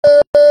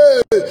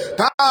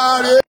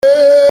kárí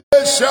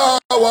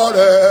ṣọwọ́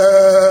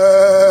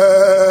rẹ̀.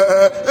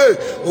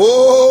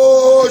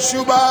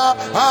 Òṣùbà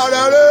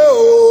arẹrẹ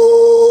o,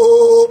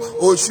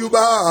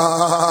 òṣùbà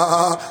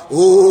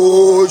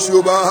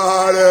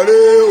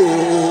arẹrẹ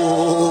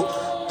o,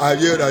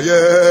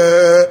 ayérayé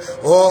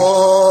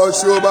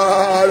òṣùbà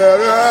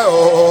arẹrẹ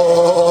o,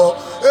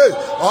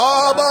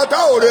 ọba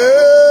táwòrè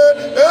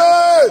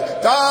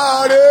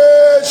kárí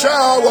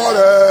ṣọwọ́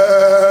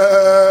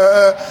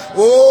rẹ̀.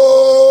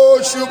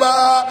 Òṣùbà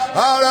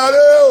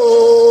arẹrẹ o.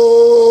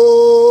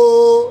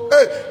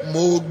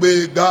 Mo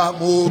gbéga,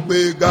 mo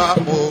gbéga,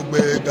 mo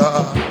gbéga,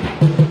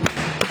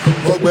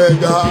 mo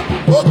gbéga,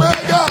 mo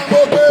gbéga, mo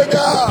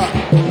gbéga,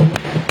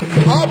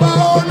 ọba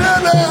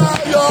onílé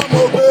ayọ̀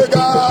mo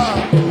gbéga,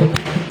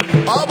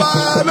 ọba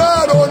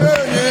ẹlẹ́rọ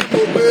lẹ́yìn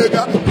mo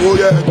gbéga, ó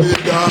yẹ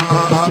gbéga,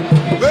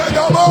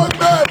 gbéga mo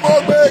gbé, mo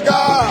gbéga,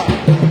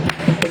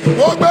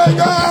 mo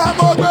gbéga,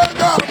 mo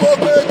gbéga, mo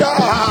gbéga,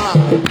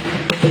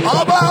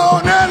 ọba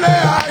onílé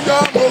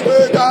ayọ̀ mo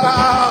gbéga,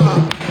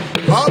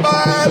 ọba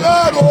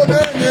ẹlẹ́rọ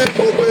lẹ́yìn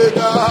mo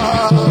gbéga,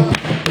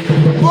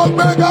 mo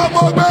gbéga,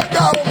 mo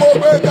gbéga, mo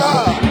gbéga,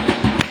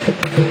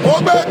 mo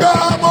gbéga,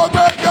 mo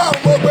gbéga,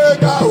 mo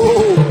gbéga o,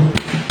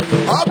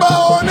 ọba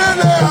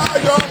onílé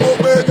ayọ̀ mo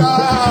gbéga,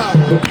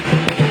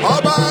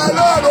 ọba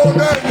ẹlẹ́rọ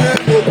lẹ́yìn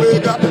mo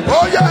gbéga, ó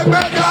yẹ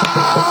gbéga.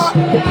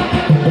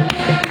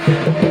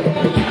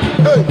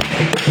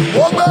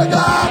 Mo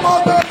gbéga, mo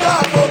gbéga,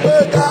 mo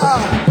gbéga,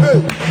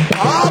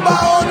 ọba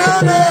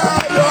onílé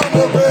ayọ̀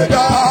mo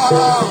gbéga,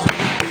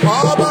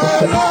 ọba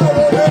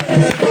ẹlẹ́rọ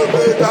lẹ́yìn mo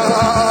gbéga.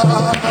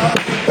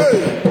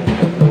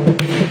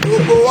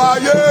 Gbogbo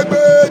ayé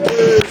gbé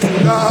Jésù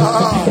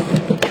náà,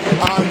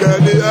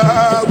 àgẹ̀lẹ̀ ẹ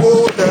wo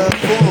lẹ̀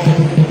fún,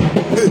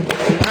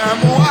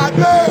 ẹ̀mú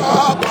adé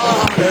ọba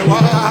rẹ̀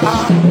wá,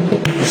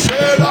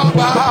 ṣé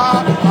lọ́ba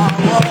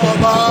àwọn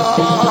ọba,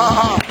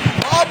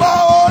 ọba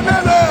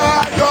onílé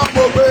ayọ̀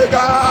mo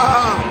gbéga,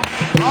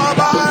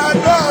 ọba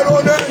ẹlẹ́rọ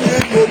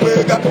lẹ́yìn mo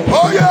gbéga,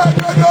 ó yẹ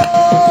gbéga.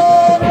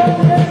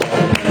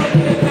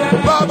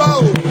 Bàbá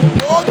o,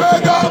 mo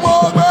gbéga, mo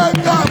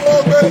gbéga, mo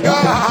gbéga,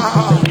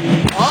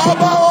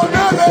 ọba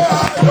onílé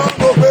ayọ̀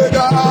mo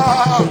gbéga,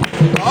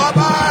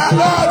 ọba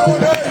ẹlẹ́rọ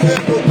lẹ́yìn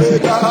mo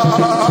gbéga.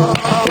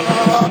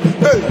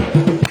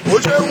 Ó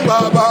ṣeun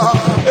bàbá,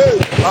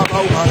 bàbá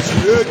wà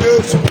ṣe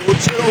Jésù, ó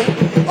ṣeun,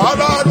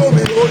 ọlọ́run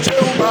mi ó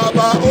ṣeun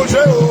bàbá, ó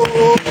ṣe o,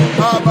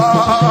 bàbá,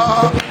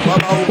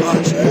 bàbá wà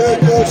ṣe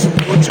Jésù,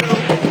 ó ṣeun,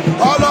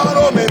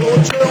 ọlọ́run mi ó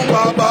ṣeun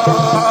bàbá,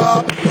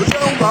 ó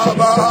ṣeun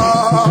bàbá,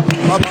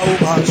 bàbá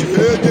wà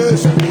ṣe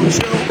Jésù, ó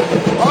ṣeun,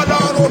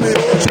 ọlọ́run mi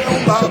ó ṣeun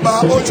bàbá,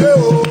 ó ṣe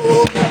o,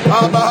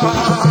 bàbá,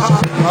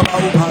 bàbá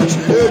wà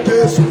ṣe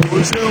Jésù, ó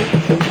ṣeun,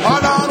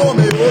 ọlọ́run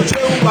mi ó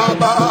ṣeun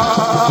bàbá,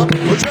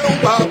 ó ṣeun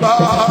bàbá,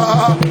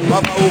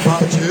 bàbá wà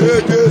ṣe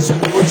Jésù,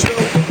 ó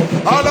ṣeun,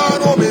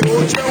 ọlọ́run mi ó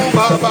ṣeun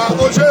bàbá,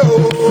 ó ṣe o,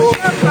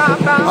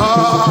 bàbá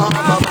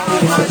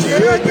wà ṣe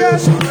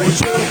Jésù, ó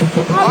ṣeun,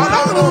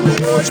 ọlọ́run mi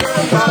ó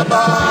ṣeun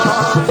bàbá.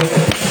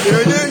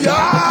 Èyí yá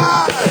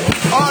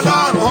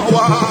ọlọ́run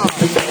wa,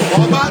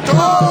 ọba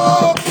tó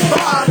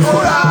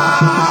gbàdúrà,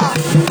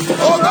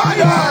 ọba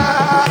yẹ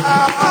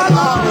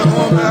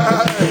ọlọ́run rẹ̀,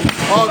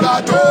 ọba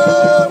tó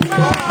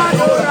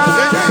gbàdúrà.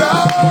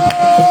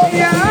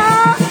 Èyí yá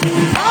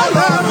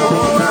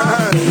ọlọ́run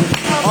rẹ̀,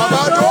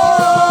 ọba tó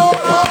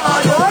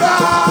gbàdúrà,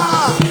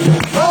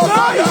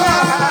 ọba yẹ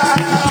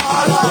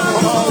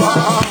ọlọ́run wa,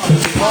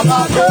 ọba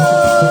tó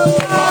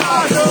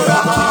gbàdúrà.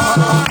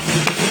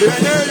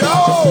 Èyí yá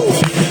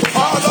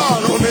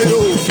ọlọ́run mi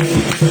o,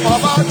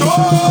 ọba tó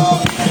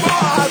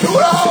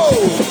gbàdúrà o,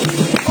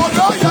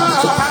 ọba yẹ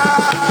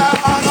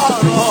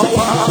ọlọ́run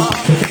wa,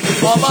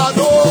 ọba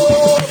tó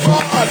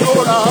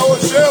gbàdúrà ó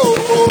ṣe o.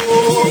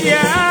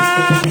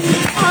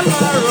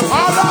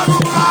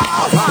 Ọlọ́run wa,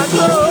 ọba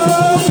tó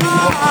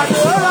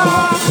gbàdúrà,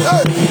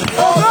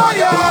 ọba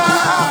yẹ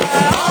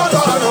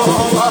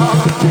ọlọ́run wa,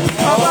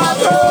 ọba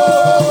tó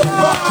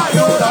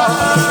gbàdúrà.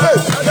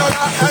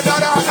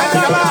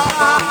 Ẹ̀dára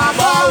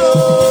báwo.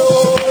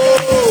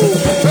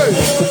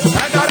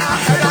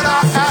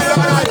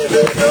 Ẹ̀dára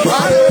ilé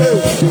ìwárè.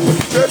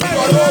 Ṣé bí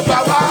wọn ló bá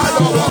wá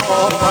lọ́wọ́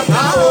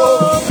ọ̀tá o?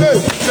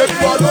 Ṣé bí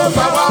wọn ló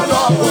bá wá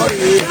lọ́wọ́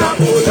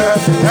ìdákúlẹ̀?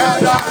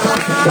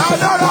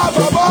 Ẹ̀dára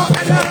bọ̀bọ̀.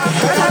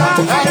 Ẹ̀dára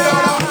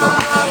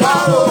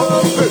báwo.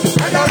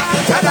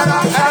 Ẹ̀dára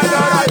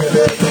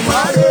ilé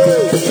ìwárè.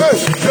 Ṣé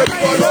bí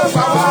wọn ló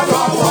bá wá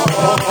lọ́wọ́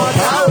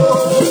ọ̀tá o?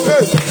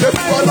 Ṣé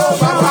bí wọn ló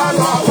bá wá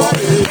lọ́wọ́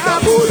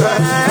ìdákúlẹ̀?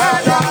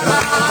 Ẹ̀dára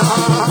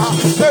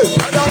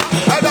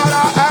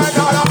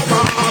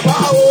bàbá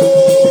o.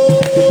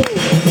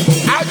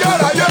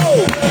 Ajẹ́rayé o,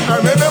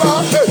 ẹ̀mí mi wá.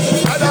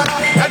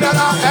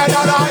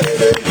 Ẹ̀dára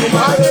ilé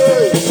ìdùnmáyé.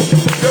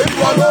 Ṣé bí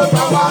wọn ló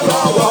bá wá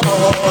lọ́wọ́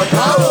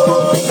ọ̀tá o?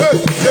 Ṣé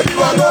bí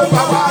wọn ló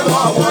bá wá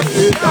lọ́wọ́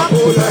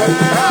ìdákúlẹ̀?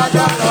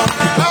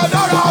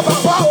 Ẹ̀dára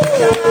bàbá o.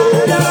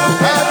 Ẹ̀dára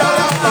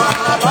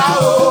bàbá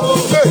o.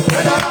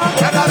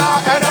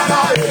 Ẹ̀dára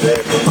ilé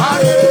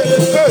ìdùnmáyé.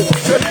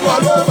 Ṣé bí wọn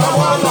ló bá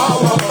wá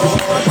lọ́wọ́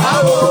ọ̀tá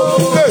o?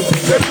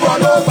 Ṣé bí wọn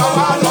ló bá wá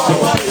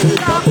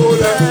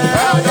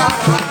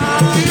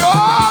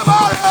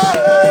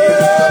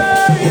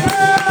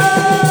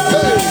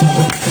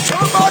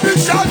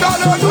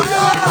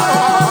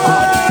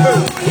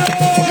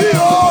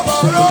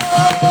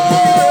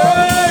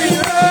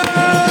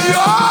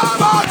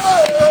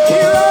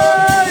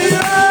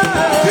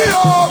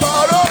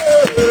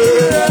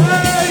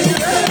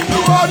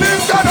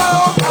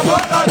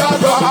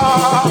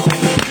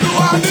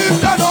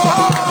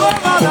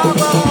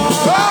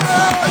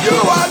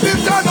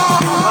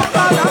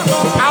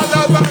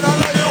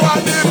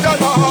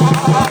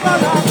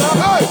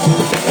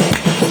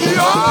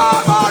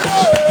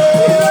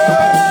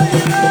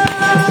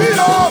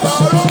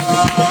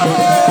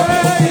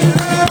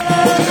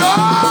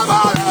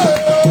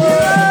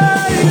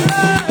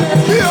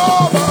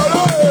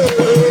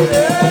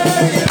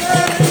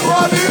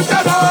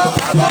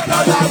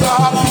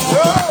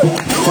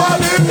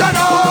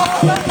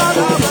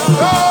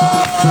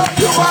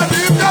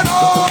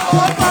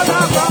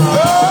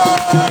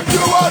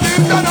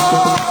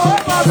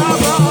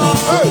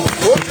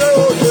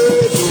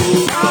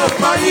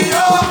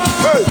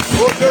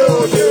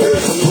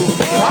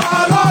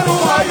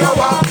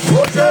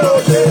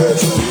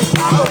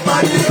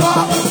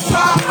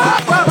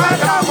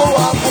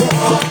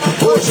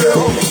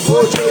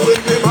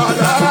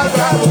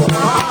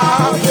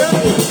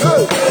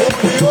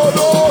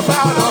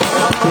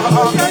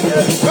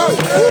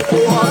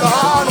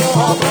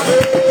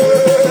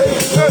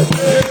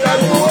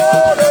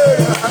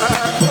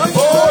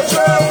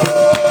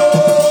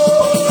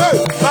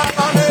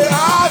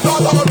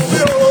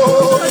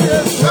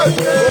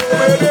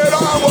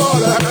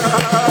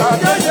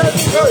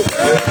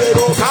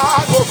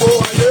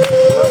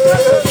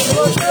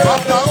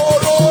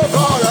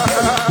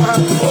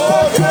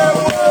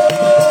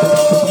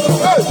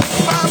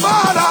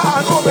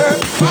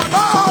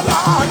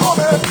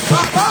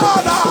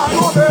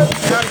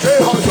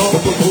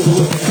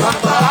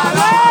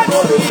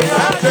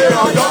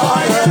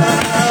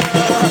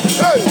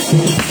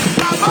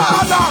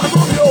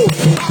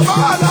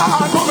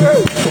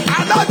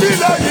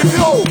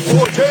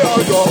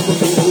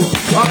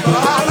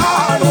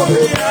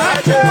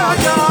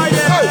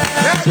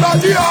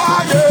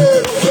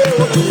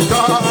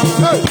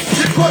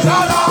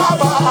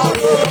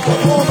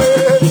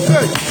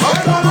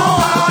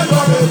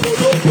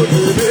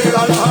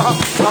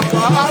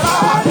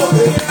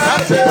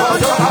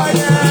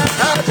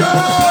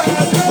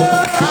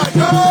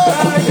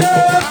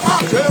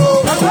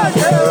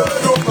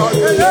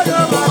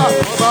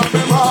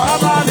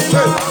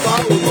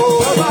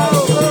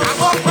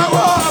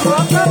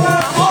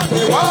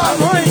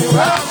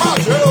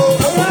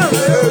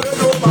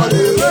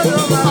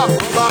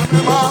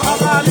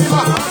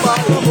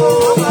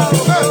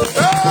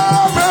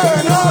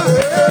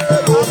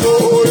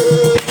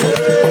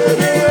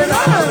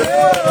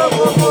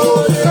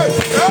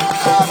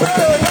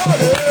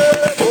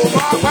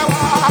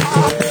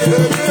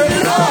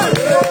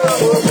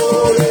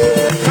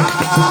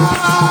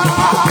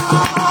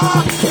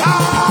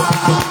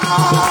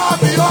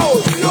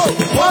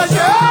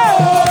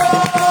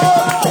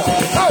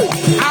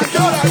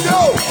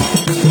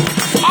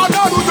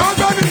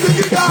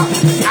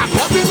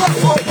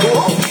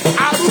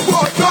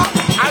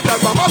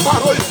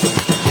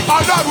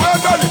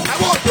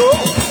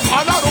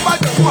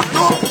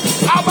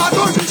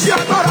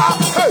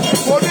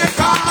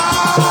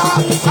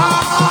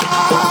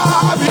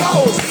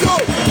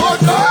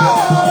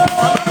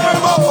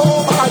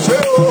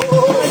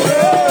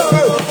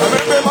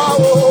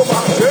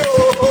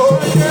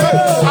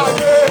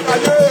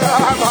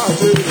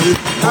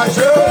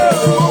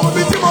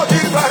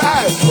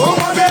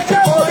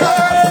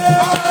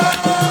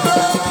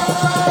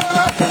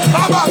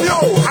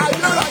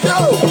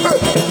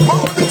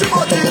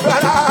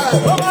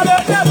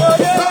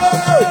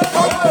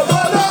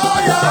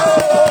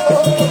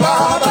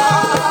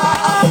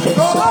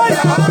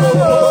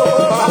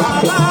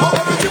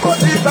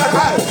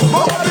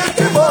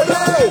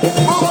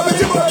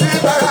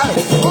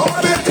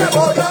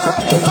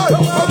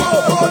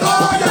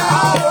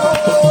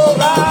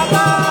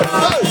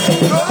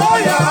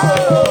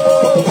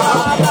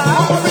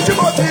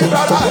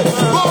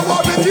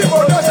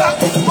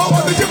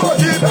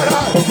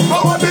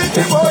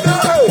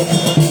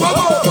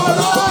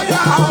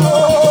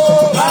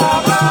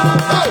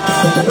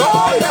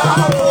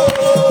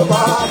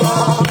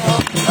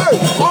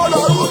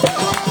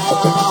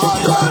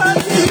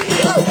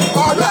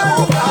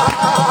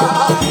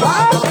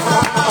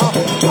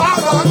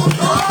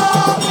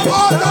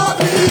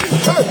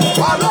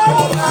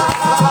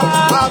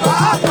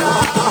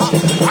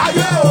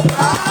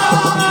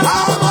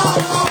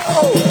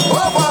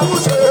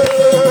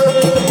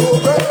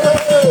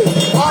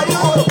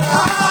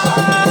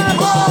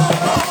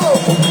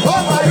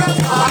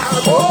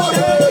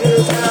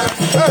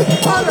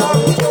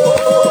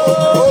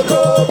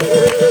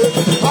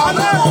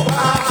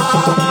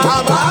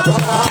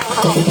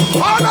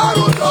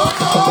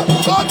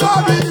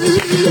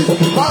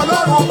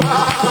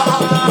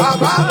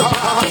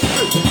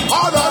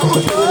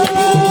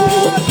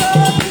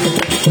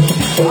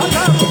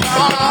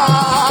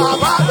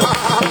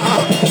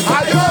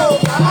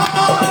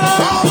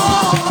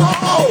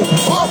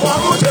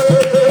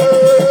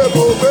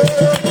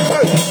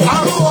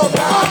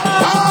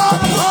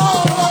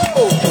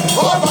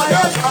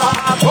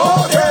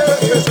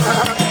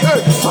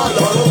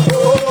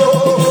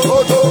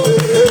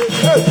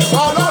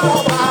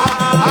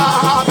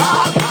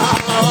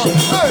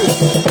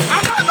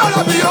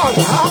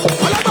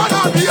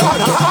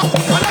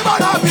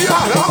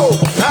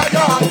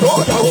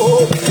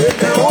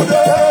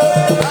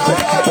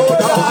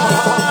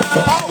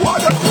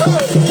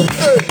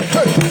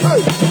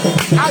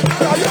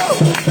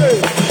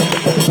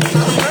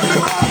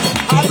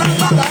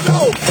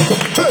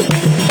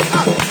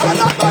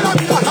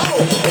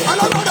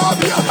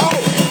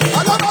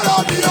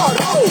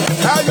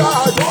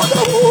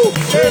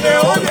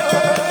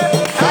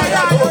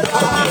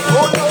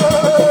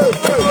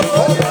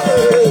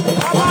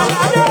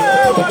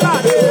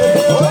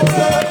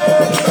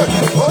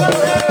Oh,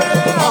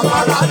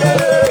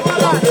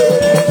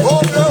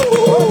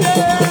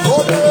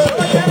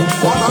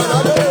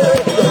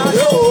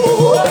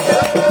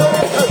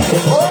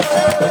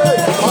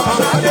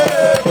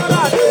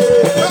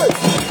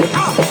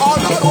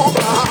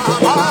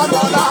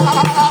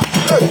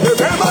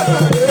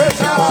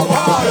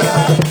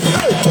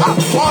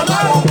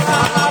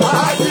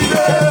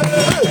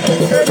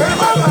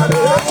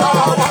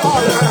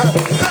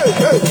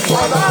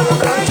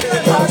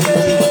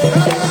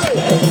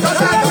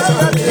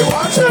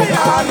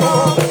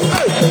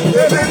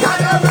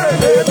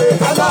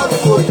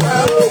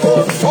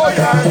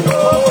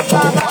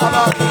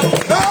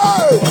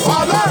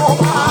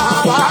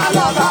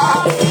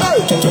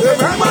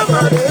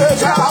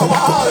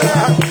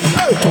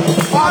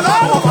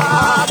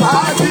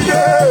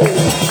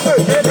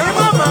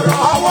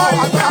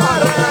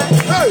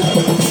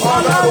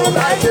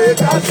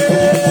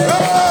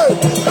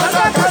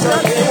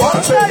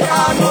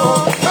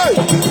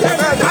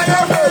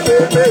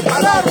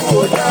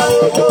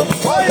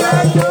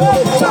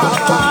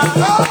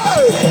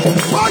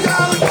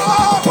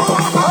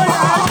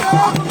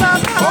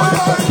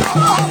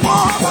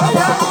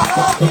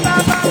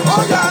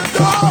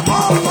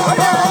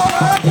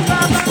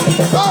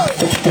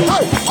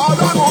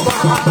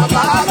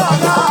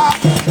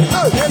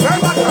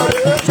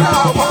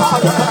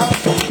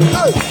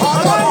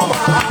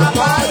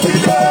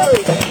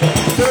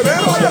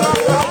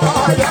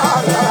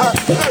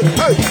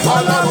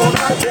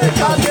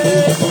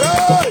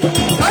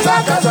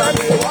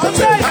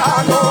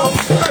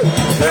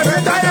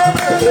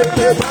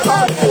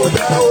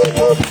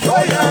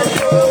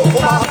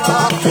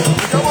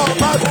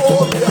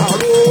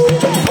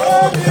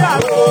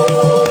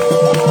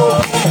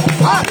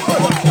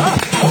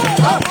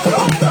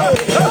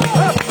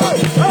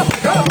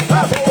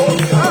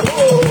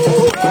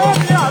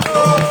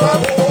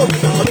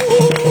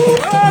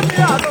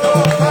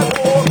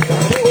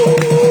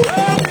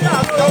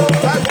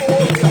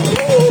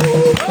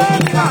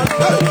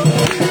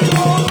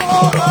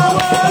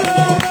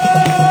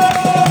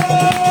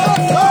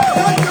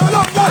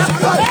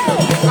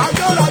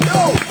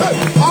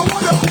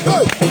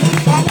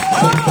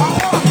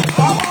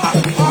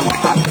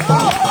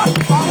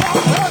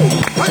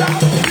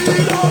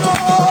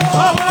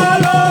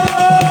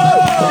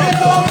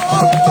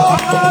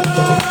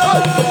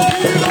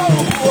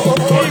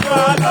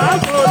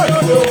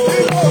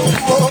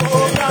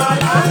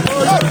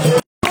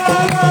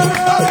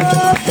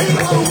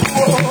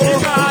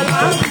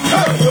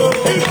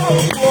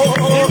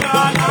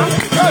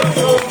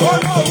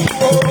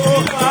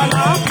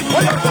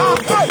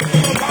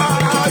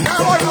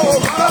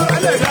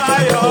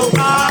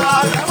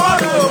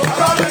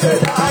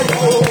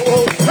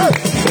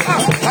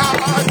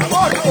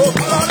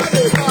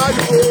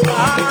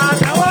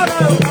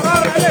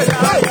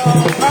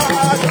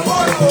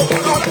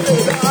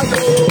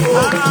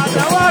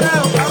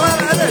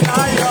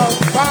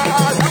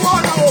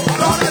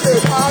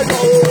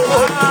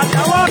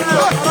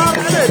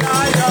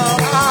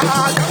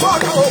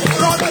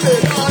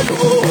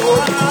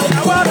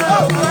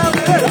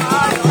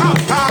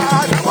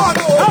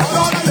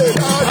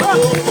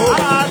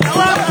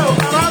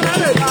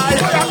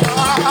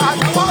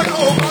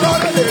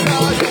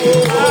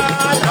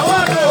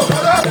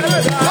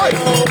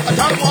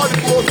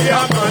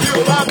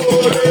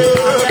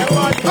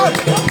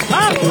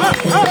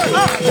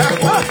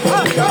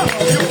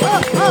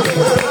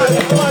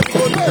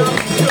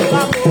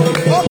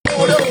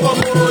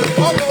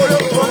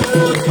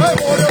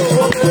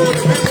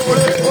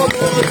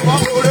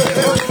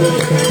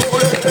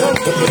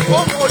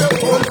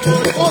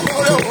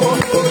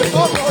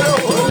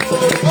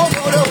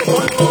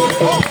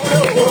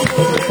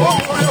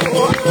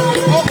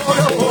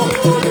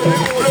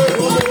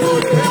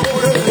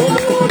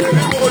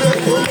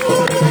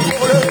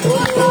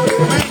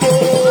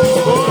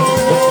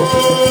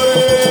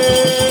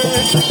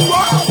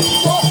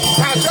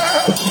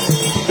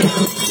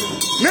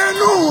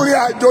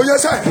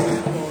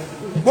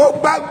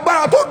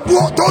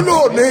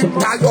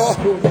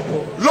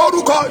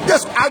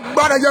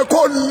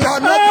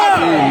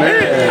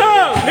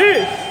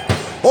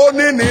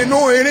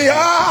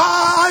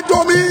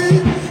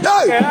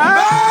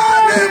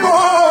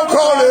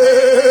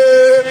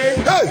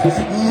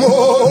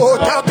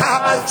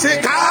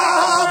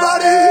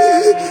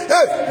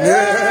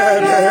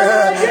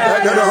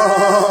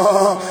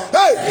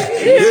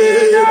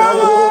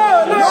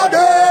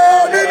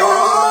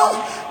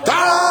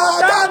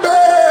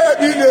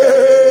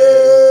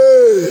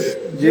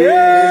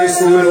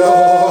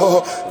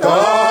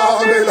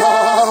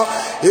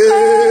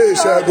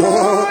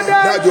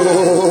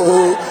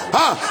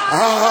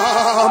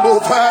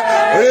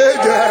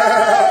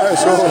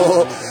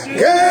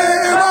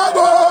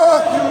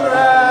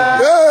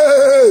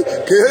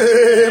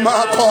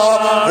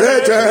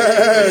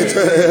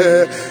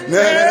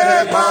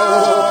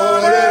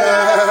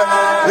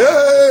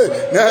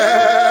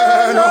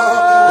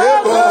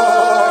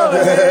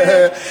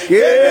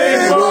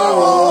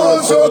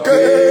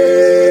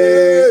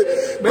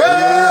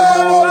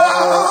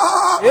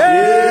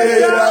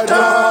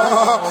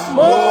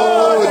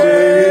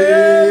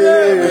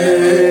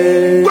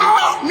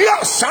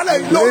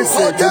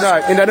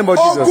 In the name of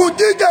Jesus,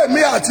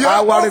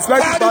 our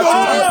respective battle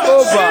is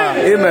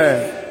over. Amen.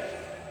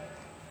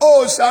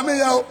 Oh,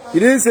 Samuel. He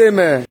didn't say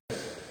amen.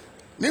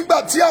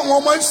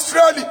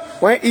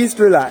 When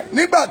Israelites,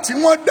 when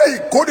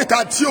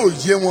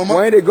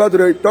they got to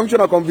the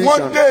junction of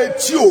conviction,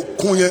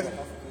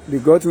 they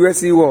got to where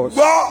sea was.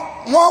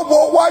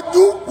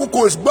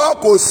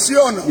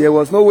 There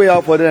was no way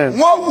out for them.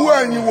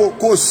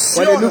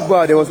 When they looked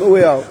back, there was no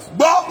way out.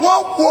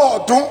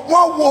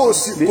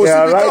 They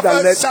are right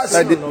and left,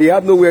 they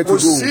had nowhere to go.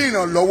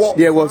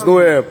 There was no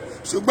help.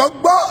 But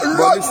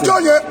listen,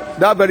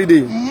 that very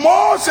day,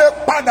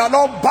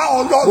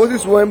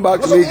 Moses went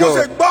back to meet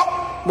God.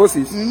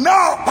 Moses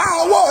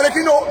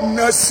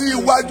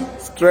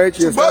stretch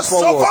yourself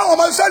forward.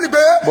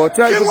 But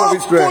tell people of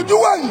Israel,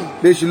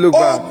 they should look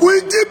back.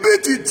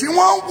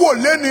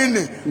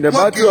 The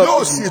battle of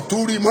Egypt,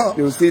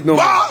 they will see it no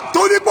more.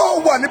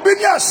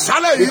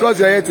 Because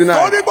you are here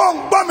tonight,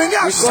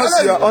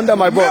 because you are under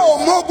my voice, I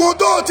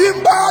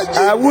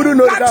wouldn't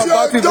know that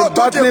battle is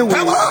battling with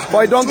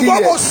by donkey years,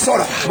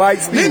 by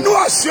speed, and the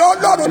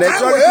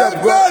authority of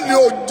God.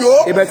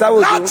 A better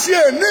will do.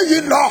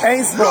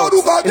 Henceforth,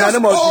 in the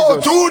name of Jesus.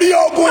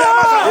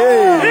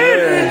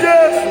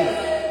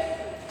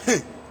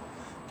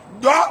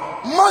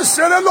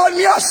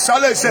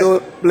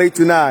 Don't play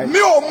tonight. I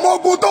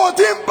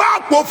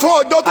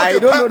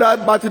don't know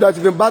that battle that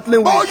you've been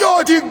battling with.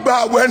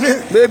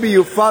 Maybe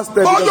you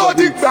fasted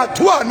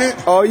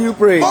or you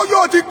prayed.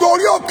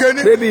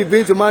 Maybe you've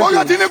been to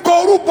mountains.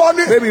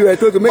 Maybe you were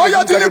told to make a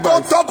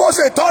sacrifice, or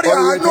you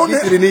were to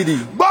give to the needy.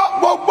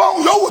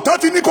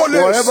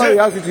 Whatever he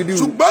asks you to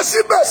do. But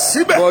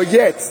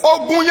yet,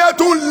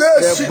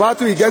 the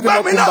battle is getting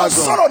up in background.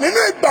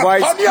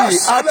 By speed,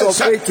 out of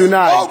faith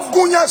tonight,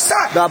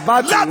 the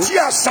battle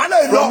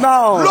from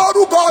now on,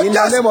 in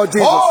the name of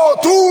Jesus, you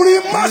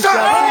shall see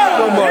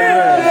no more.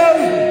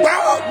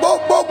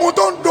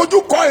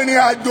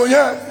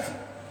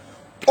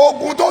 The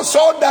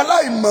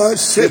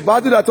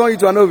battle that turned you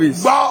to a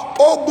novice. The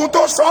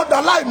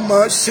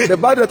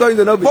battle that turned you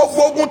to a novice.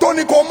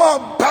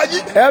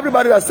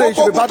 Everybody that says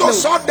you should be battling.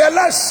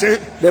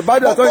 The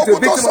battle that turned you to a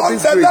victim of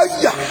this grace.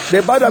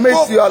 The battle that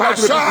makes you allowed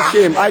to be put to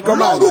shame. I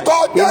command in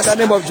the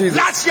name of Jesus.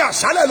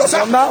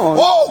 From now on,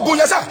 that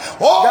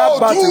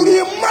battle, you will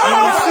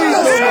see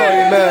no more.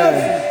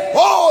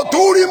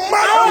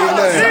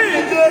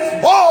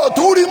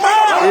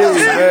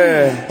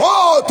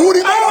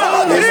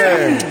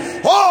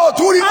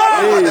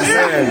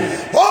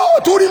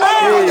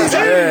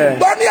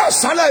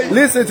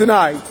 Listen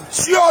tonight.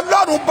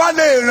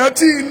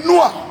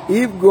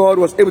 If God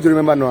was able to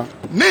remember Noah,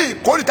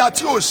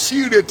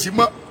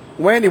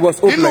 when he was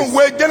hopeless,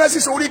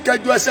 Genesis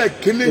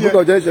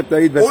chapter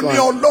 8 verse 1, it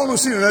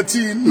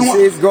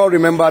says God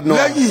remembered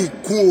Noah.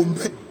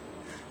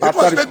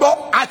 After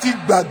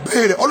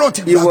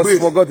he was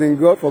forgotten,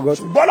 God forgot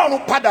him. But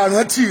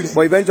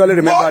eventually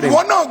remembered him.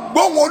 Hear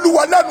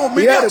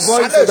the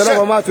voice of the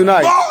Lord from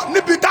tonight.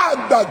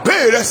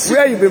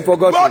 Where you've been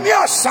forgotten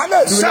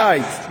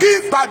tonight,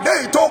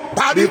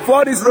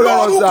 before this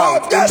program was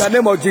out, in the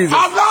name of Jesus,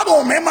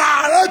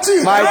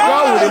 my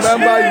God will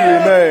remember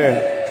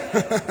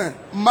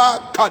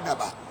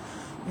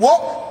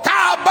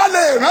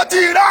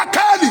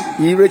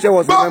you. Rachel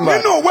was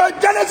remembered.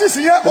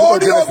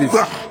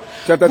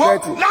 Chapter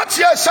 30,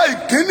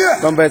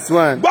 from verse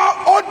 1.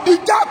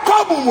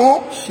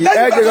 She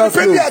had Jacob's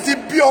fruit.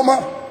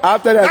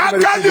 After that,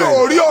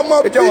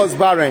 Rachel was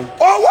barren.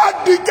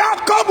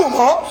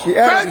 She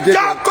asked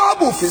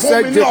Jacob. She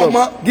said, Jacob,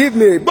 give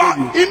me a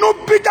baby.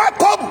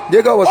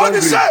 Jacob was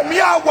hungry.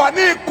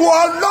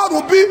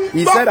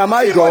 He said, am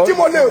I God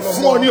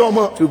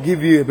to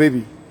give you a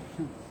baby?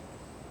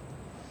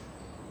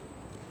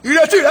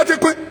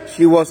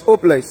 She was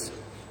hopeless.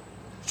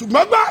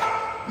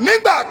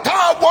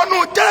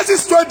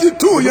 Genesis 22,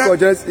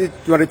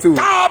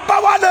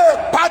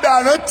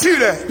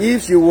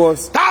 if she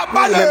was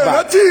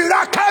remembered,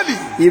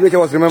 if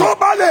Rachel was remembered,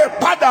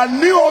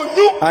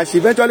 and she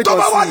eventually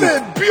conceived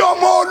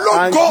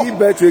and gave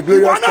birth to a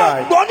glorious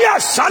child,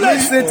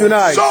 listen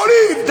tonight,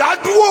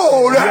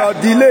 your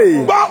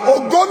delay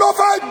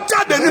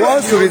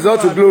wants to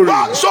result to glory.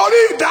 Your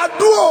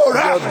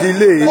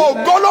delay,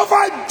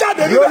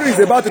 glory is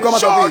about to come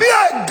out of it.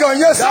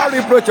 That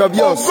reproach of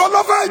yours,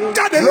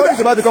 glory is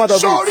about to come out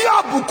of it.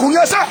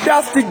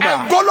 That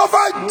stigma,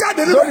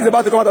 glory is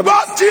about to come out of it.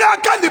 If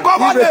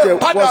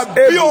Rachel was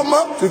able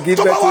to give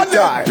birth to a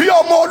child,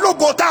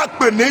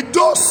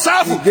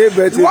 he gave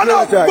birth to a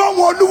glorious child.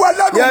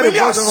 Hear the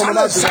voice of the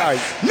Lord tonight.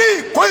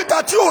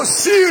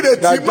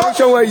 That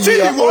junction where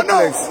you are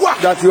hopeless,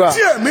 that you are,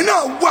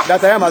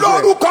 that I am as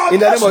well, in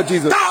the name of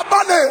Jesus.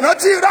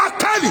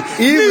 If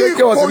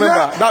Rachel was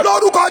remembered, that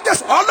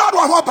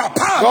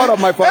God of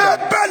my father,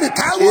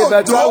 in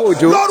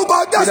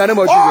the name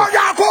of Jesus,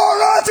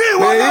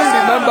 may he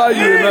remember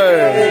you,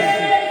 man.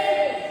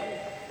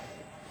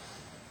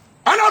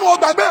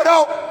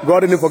 God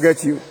didn't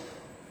forget you.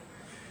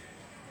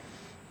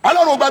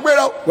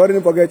 God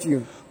didn't forget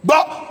you.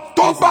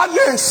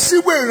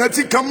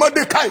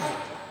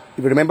 If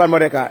you remember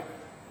Mordecai,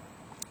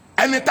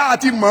 the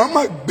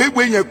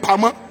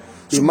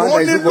man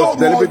that was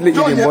deliberately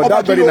eating, but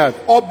that very night,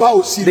 the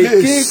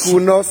king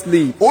could not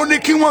sleep. And he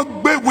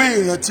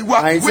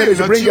said they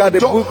should bring out the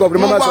book of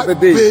remembrance of the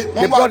day.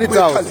 They brought it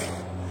out.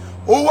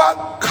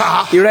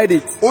 He read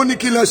it. He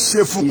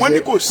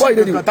said,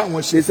 they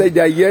said they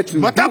are yet to do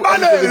but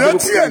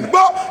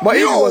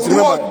he was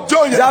remembered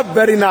that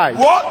very night.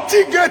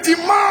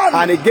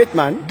 And a gate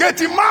man, a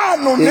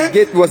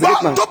gate was a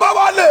gate man.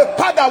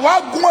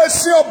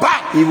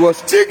 He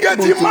was able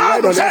to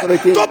ride on the head of the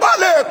king. bá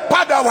lè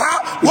padà wá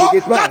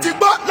wọ́n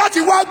láti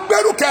wá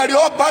gbẹ́rù kẹ̀rì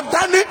ọba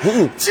dání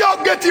tí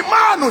ọ̀gẹ̀tì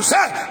máàlù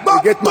sẹ́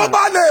tó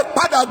bá lè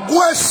padà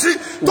gún ẹṣin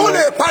tó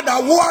lè padà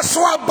wọ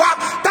aṣọ àbá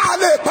tá a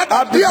lè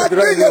padà bí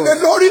adéyẹlẹ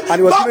lórí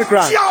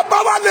tí a bá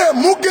wá lè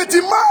mú gẹ̀tì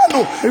máàlù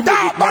tá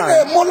a bá lè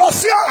mú lọ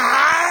sí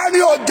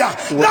àárín ọjà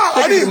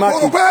láàárín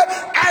ìgboro pé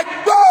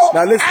ẹgbẹ́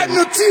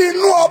ẹni tí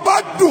inú ọba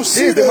dùn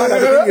sí rẹ̀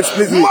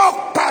mọ́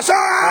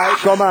pàṣẹ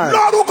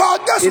lórúkọ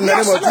Jésù ní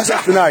ẹsẹ̀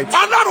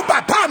ọlọ́run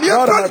bàbá mi ẹ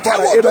bá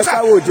tẹ́wọ́ gbèsè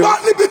wọ́n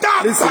níbi tá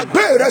a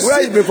gbàgbé rẹ̀ sí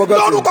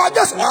lórúkọ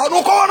Jésù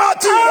ọ̀run kọ́ ọ́nà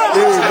tí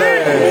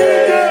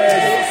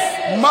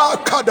máa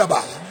kàdàbà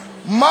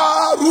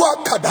máa rú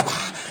àkàdàbà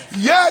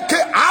yeke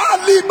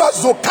ali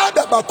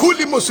bazokada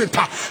kuli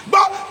musita ba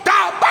ta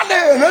bale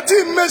rántí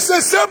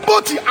mesese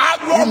boti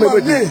agro mo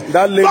ni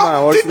that layman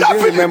or should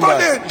you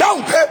remember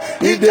down pe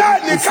ida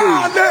ni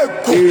ka le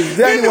ku is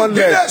anyone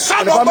left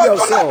in the family of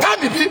Saul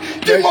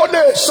tí mo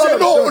lè ṣe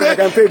lóore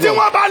tí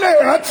wọ́n bá lè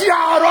rántí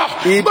àárọ̀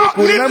ba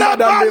ni la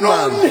ba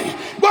no ni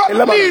ba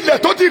ni ilẹ̀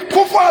tó ti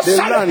kún fún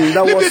àṣà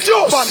níbi tí ó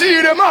sí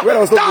ire mọ́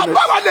tá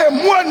bá wà lè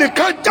mú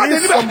ẹnìkan jáde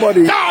níbẹ̀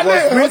tá lè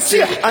rántí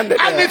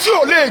ẹni tí ò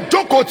lè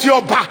jókòó tí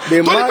ọba the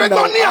man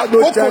that had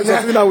no chance of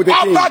sitting down with the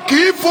king. Ọba kì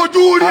í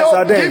fojú rí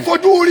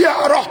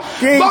àárọ̀.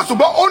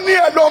 Bọ́sùbọ́ ó ní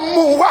ẹ lọ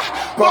mú wa.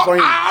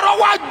 Àárọ̀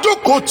wa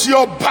jókòó ti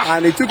ọba.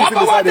 And he took it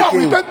beside the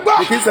king. The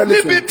king said,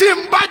 listen. Níbi tí n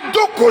bá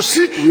jókòó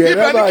sí.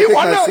 Ibẹ̀ ni kí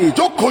wọ́n náà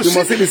jókòó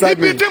sí.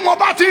 Níbi tí mo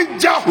bá ti ń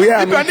jẹun.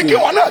 Ibẹ̀ ni kí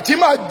wọ́n náà ti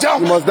máa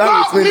jẹun. Mi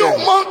ò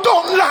mọ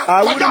tó ńlá.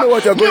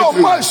 Mi ò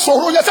mọ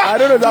ìṣòro yẹn sá. I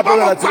don't know that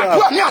problem that you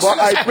have. But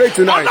I pray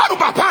tonight. Ọlọ́run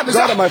bàbá mi sá.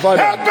 God of my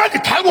father. Ẹgbẹ́ ni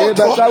Táíwò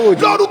tó.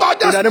 Lórúkọ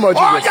Jésù.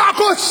 Ọ̀yà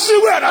kò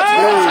síwèé rẹ̀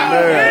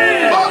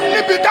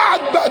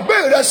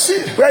sí.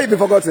 Where you been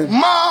forgotten?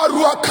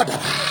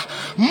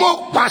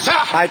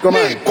 I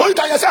command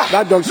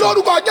that junction in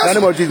the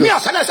name of Jesus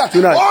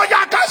tonight.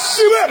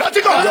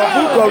 Your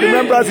book of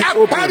remembrance is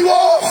open.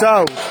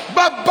 Shout,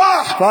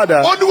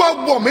 Father,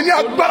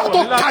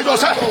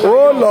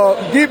 oh Lord,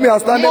 give me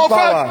outstanding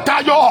power.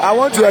 I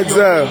want to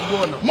excel.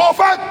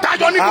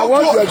 I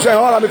want to excel in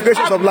all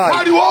ramifications of life.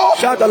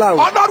 Shout aloud.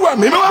 God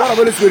of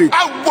Holy Spirit,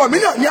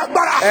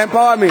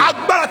 empower me.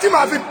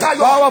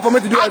 Power for me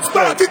to do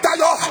exploit.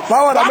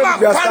 Power that makes me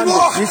be outstanding.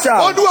 You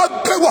shall. Oh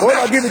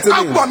Lord, give it to me.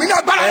 Empower me.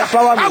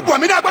 Empower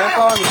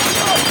me.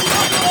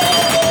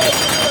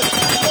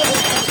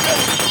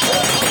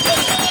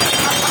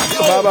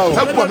 Baba o,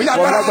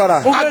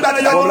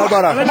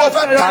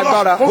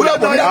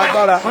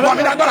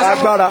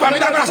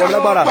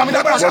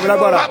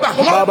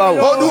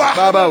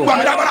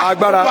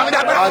 agbára,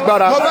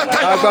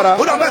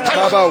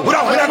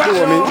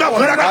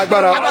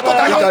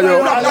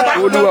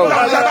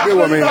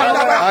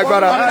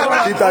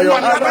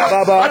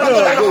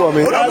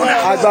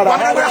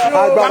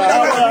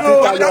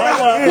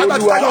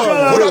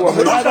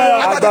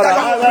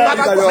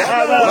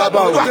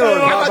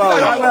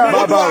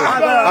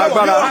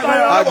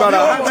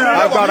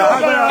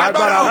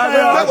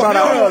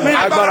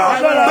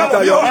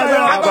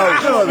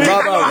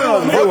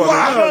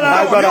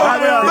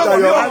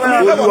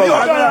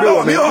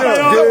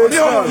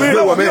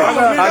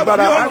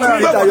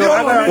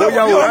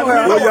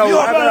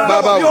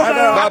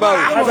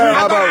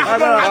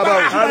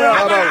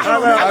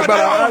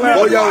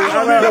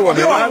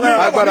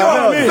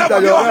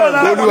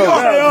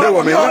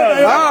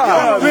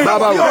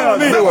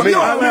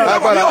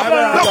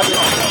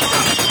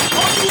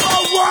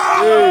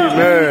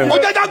 Amen.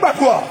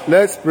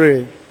 Let's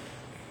pray.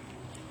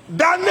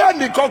 Daniel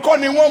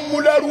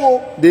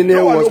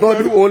was not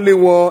the only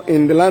one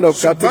in the land of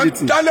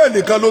captivity,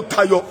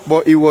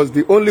 but he was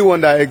the only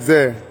one that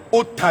excelled.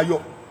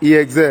 He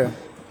excelled.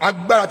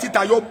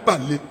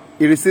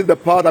 He received the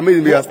power that made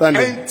him be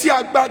outstanding.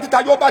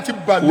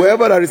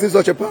 Whoever that receives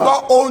such a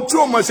power,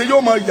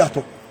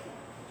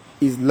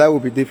 his life will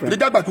be different.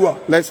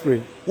 Let's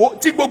pray. When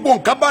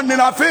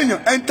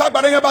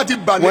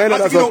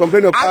others are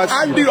complaining of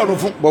hardship,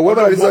 but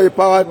whoever that receives such a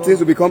power, things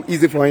will become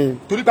easy for him.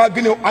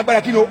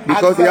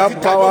 Because he has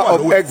power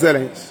of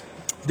excellence.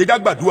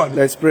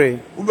 Let's pray.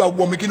 Oh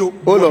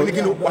Lord,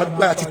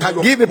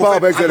 give me power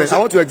of excellence. I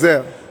want to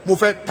excel. I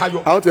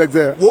want to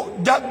excel.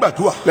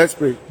 Let's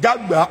pray.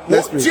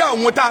 Let's pray. Your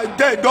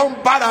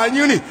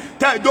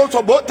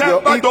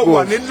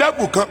equals is on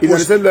the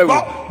same level.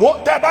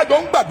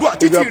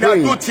 If you are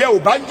praying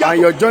and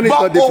your journey is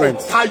not different,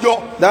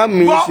 that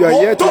means you are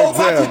here to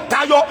excel.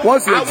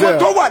 Once you excel,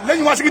 people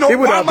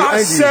that are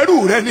behind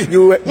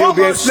you will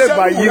be enslaved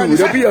by you.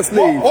 They'll be your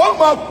slave.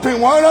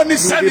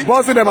 You'll be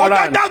bossing them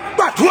around.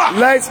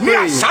 Let's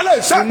pray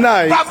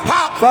tonight.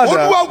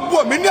 Father,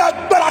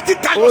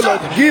 oh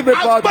Lord, give me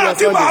power to your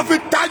Sunday.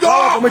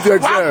 Power for me to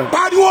excel.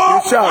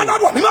 You shall. God of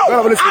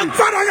Holy Spirit.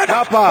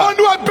 That power.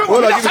 Oh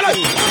Lord, give it to me.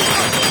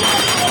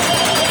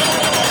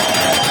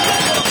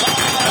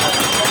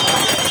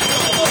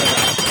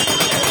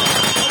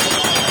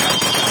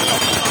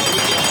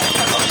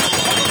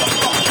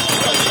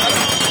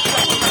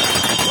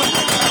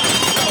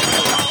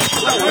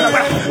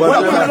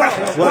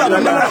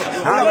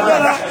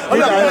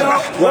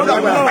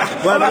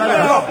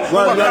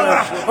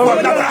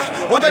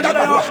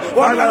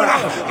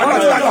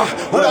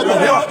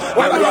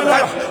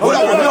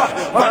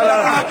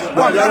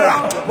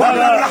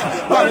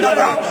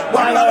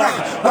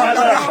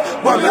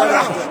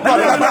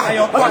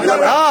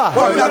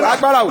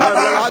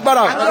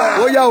 agbára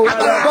ó yá o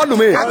bọ́ọ̀lù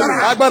mi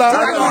agbára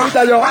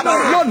ìtayọ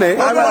lónìí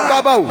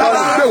bàbá o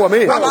gbé wọ̀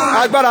mí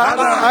agbára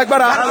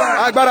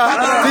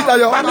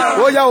ìtayọ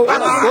ó yá o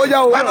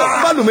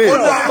bọ́ọ̀lù mi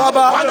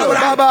bàbá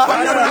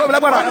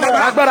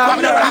agbára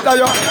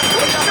ìtayọ.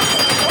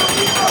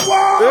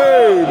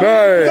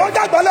 Amen.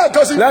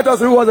 Let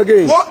us read once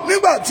again.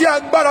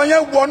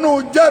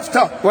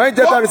 When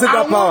Jephthah received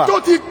that power,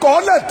 those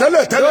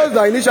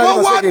that initially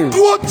were seeking,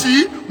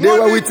 they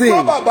were with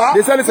him.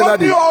 They said, listen,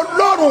 Daddy.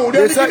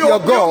 They said, your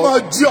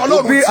God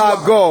will be our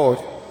God.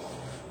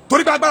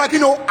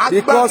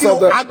 Because of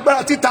the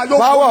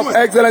power of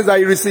excellence that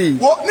he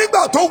received.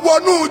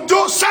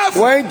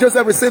 When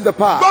Joseph received the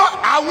power,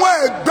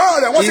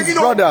 his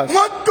brothers,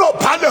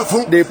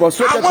 they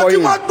prostrated for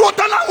him.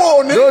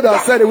 Those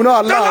that said they will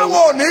not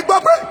allow,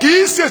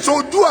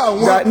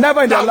 that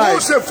never in their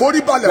life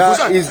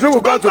that his dream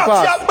will come to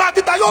pass.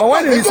 But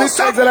when he received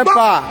excellent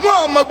power,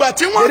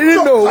 they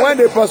didn't know when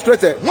they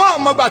prostrated. They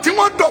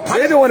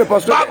didn't know when they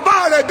prostrated.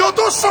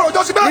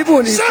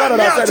 Even his father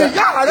that said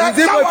that, he's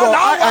even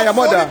for your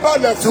mother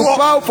to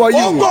bow for you.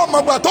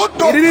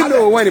 He didn't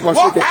know when he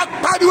prostrated.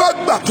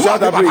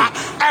 Shout and pray.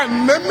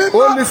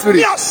 Holy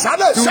Spirit,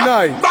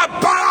 tonight,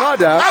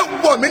 Father,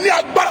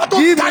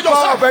 give me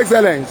power of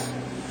excellence.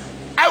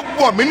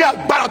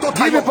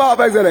 Give me power of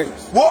excellence.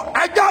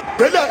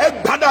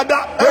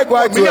 Pray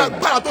quiet to him.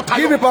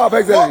 Give me power of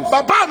excellence.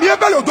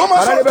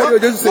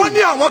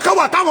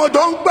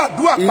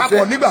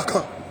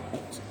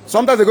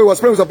 Sometimes ago he was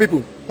praying with some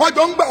people.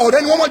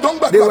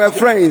 They were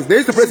friends. They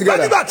used to pray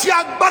together.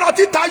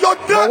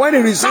 But when he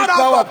received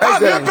power of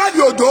excellence,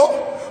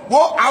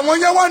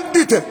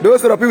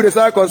 those sort of people, they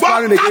started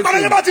conspiring against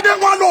him.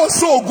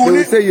 They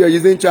will say you are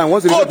using charm.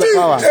 Once you receive the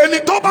power, you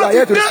are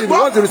here to receive it.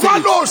 Once you receive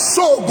it,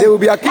 they will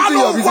be accusing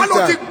you of using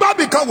charm.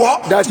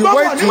 That you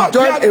went to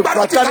join a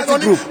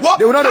fraternity group.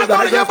 They will not know that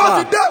there is no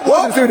power.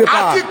 Once you receive the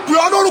power, it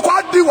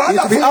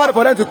will be hard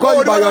for them to call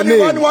you by your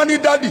name.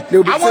 They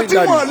will be saying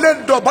Daddy.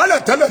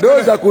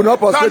 Those that could not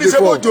prostrate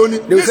before, they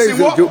will say it's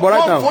a joke. But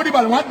right now,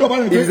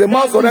 it is a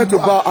must for them to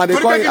bow, and they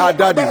call it our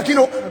Daddy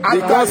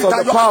because of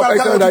the power of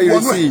excellence that you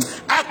receive.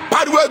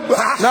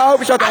 Now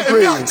we shout and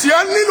pray.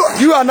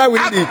 You and I will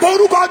need it.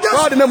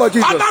 God, in the name of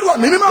Jesus.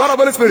 God of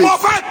Holy Spirit. I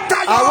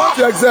want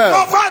to excel.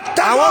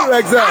 I want to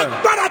excel.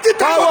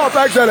 Power of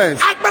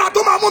excellence.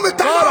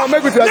 God, I'll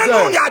make it to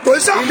excel.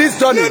 In this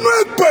journey.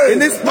 In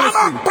this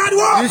ministry.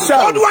 You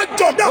shall.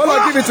 Oh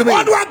Lord, give it to me. Oh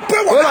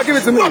Lord, give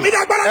it to me.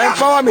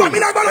 Empower me.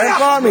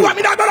 Empower me.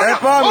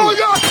 Empower me.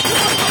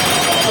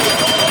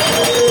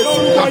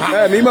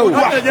 Mímọ́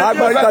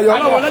agbára ìtayọ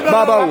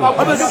bàbá o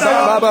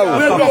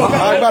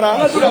agbára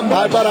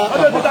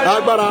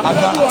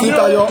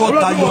ìtayọ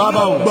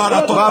bàbá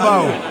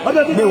o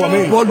gbé wọ̀ mí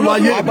bọ́ọ̀lù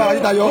ayé agbára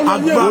ìtayọ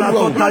agbára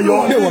tó tayọ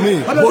gbé wọ̀ mí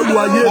bọ́ọ̀lù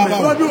ayé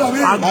mi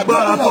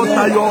agbára tó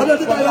tayọ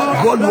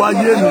bọ́ọ̀lù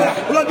ayé mi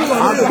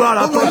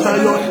agbára tó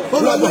tayọ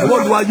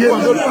bọ́ọ̀lù ayé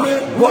mi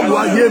bọ́ọ̀lù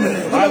ayé mi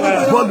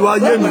bọ́ọ̀lù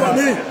ayé mi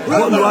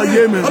bọ́ọ̀lù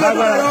ayé mi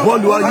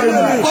bọ́ọ̀lù ayé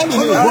mi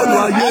bọ́ọ̀lù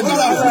ayé mi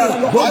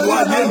bọ́ọ̀lù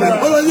ayé mi.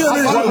 Bọ́ọ̀lù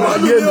ayé mi,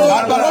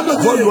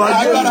 bọ́ọ̀lù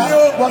ayé mi,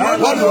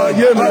 bọ́ọ̀lù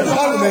ayé mi,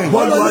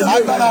 bọ́ọ̀lù ayé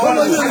mi,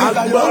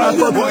 agbára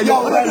tó tayọ,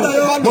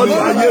 bọ́ọ̀lù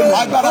ayé mi,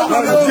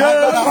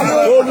 Jésù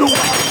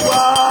Olúwa.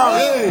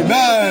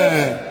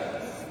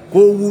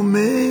 Kò wù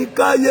mí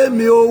káyé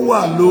mi ó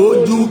wà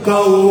lójú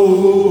kan o.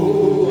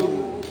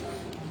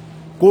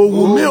 Kò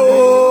wù mí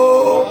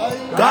o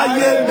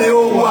káyé mi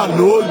ó wà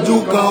lójú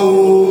kan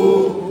o.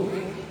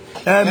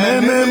 Ẹ̀mí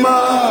mímọ́.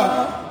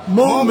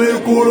 Mú mi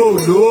kúrò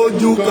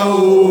lójú kan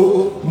o,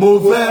 mo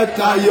fẹ́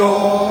tayọ.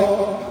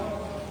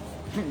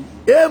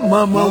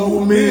 Màmá wù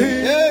mí,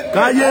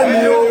 káyé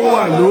mi ó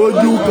wà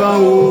lójú kan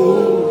o.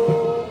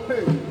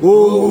 Ó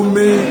wù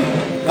mí,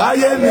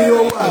 káyé mi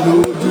ó wà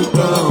lójú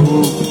kan o.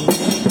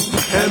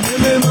 Ẹ̀mí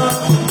mímọ́,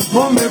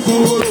 mú mi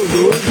kúrò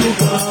lójú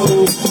kan o,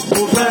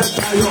 mo fẹ́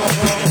tayọ.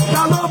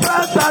 Ta ló fẹ́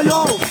tayọ?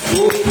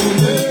 Ó wù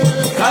mí,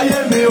 káyé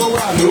mi ó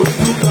wà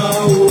lójú kan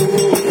o.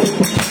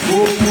 Ó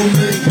wù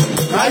mí.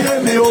 Káyé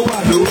mi ó wà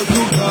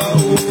lójú kan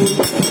o.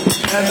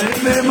 Ẹ̀mí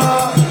mímọ́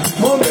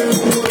mú mi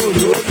kúrò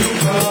lójú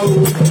kan o.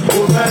 Mo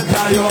fẹ́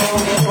tayọ.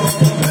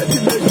 Ẹ̀dí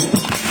méjì.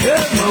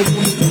 Èèmọ̀ wù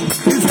mí.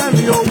 Iṣẹ́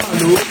mi ó wà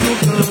lójú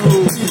kan o.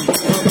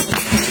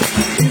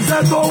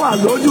 Iṣẹ́ tó wà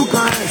lójú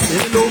kan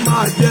ẹ̀sìn ló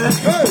máa jẹ́.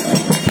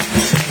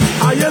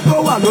 Ayé tó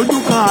wà lójú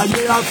kan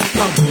ayé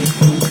Áfíríkà.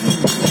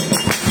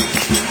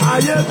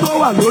 Ayé tó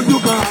wà lójú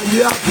kan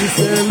ayé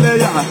àfisẹ́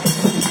ẹlẹ́yà.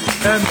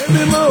 Ẹ̀mí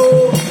mímọ́ o,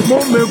 mú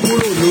mi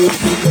kúrò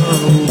lójú kan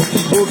o,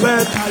 mo fẹ́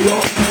tayọ,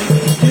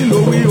 kí ló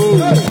wí o?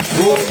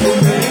 Ogun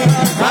mi,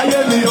 káyé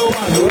mi ó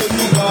wà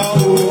lójú kan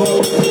o.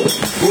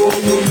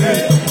 Ogun mi,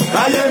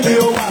 káyé mi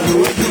ó wà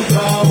lójú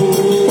kan o.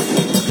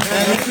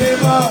 Ẹ̀mí mímọ́.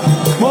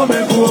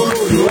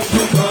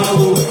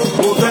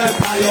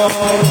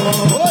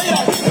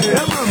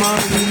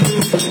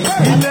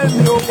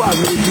 ó wà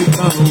lójú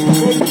kan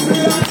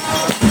o.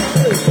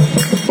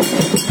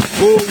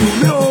 Òun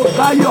mi ó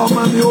káyé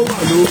ọmọ mi ó wà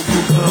lójú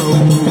kan o.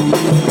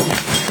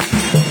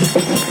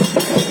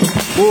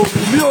 Òun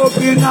mi ó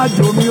kiri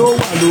àjò mi ó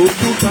wà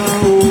lójú kan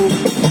o.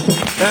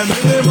 Ẹ̀mí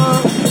mímọ́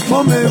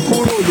mọ́ mi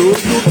kúrò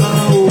lójú kan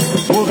o.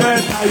 Mo fẹ́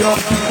tayọ,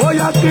 ó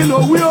yá kí ló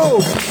wí o.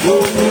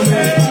 Òun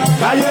mi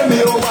káyé mi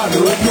ó wà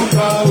lójú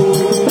kan o.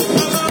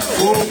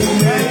 Òun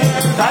mi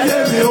káyé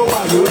mi ó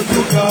wà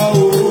lójú kan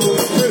o.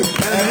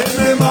 Ẹ̀mí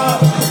mímọ́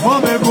mọ́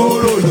mi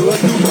kúrò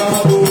lójú kan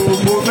o.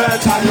 Mo fẹ́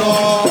tayọ.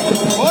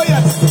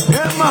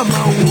 Ẹ màmá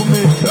wù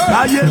mí,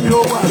 káyé mi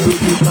ó wà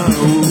lójú kan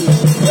o.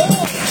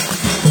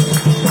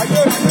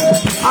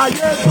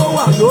 Ayé tó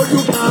wà lójú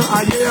kan,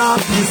 ayé á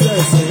fi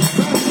sẹ̀sẹ̀.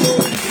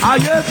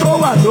 Ayé tó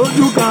wà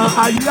lójú kan,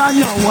 ayé á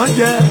yàn wọ́n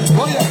jẹ.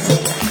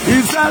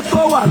 Iṣẹ́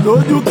tó wà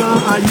lójú kan,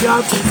 ayé á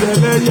fi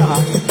ṣẹlẹ́yà.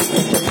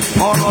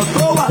 Ọ̀rọ̀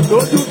tó wà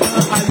lójú kan,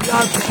 ayé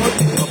á fi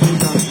ọtí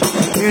ọ̀kúta.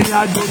 Ìrìn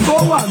àjò tó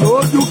wà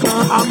lójú kan,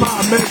 a máa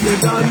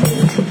mẹ́gbẹ̀ẹ́ dání.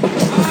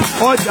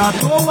 Ọjà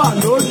tó wà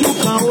lójú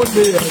kan, ó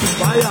lè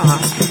ẹ̀fáyà.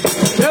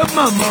 Ṣé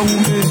màmá wù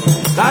mí?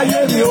 Láyé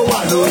mi ó wà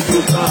lójú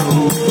kan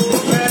o.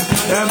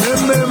 Ẹ̀mí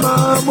mi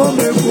máa mú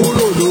mi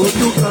kúrò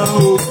lójú kan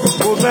o.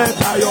 Mo fẹ́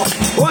tayọ.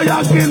 Ó yá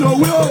kí ló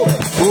wí o.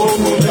 Òun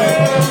mi,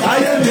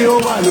 láyé mi ó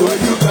wà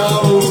lójú kan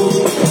o.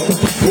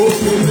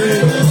 Òun mi,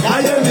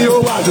 láyé mi ó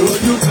wà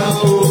lójú kan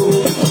o.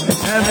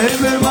 Ẹ̀mí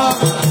mi máa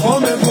mú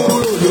mi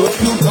kúrò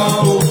lójú kan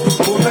o.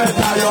 Mo fẹ́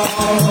tayọ.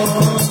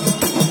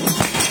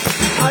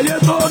 Ayé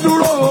tó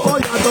dúró, ó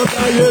yàtọ̀ sí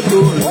ayé tó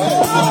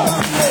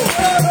rìn.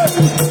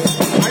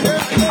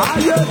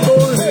 Ayé tó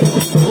rìn,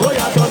 ó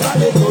yàtọ̀ sí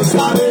ayé tó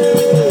sáré.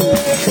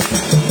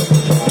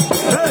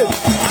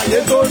 Ayé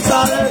tó ń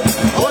sáré,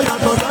 ó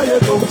yàtọ̀ sí ayé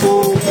tó ń fò.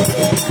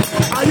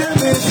 Ayé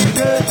mi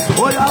dìde,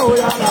 ó yá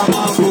yára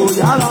máa fò,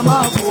 yára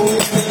máa fò.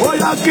 Ó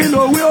yá kí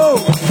ló wí o.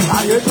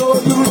 Ayé tó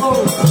dúró,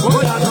 ó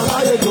yàtọ̀ sí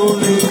ayé tó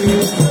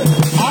rìn.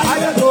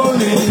 Ayé tó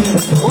rìn,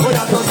 ó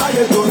yàtọ̀ sí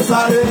ayé tó ń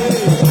sáré.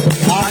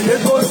 Ayé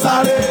tó ń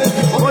sáré,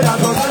 ó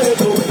yàtọ̀ sí ayé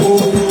tó ń fò.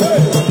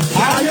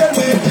 Ayé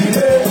mi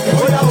dìde,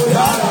 ó yá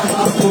yára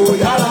máa fò,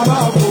 yára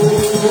máa fò.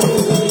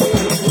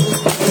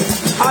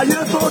 Ayé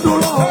tó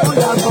dúró, ó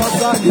yàtọ̀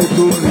sí ayé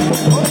tó rìn.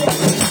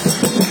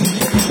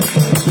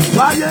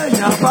 Báyé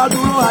èèyàn bá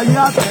dúró, ayé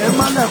àtẹ̀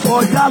mọ́lẹ̀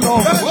kọjá lọ.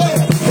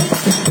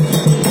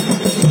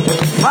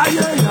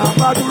 Báyé èèyàn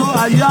bá dúró,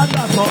 ayé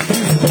àdàtọ̀ sí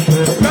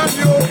ìfẹ́.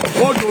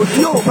 Odò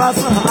tí ò bá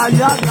sàn,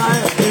 ayé àdá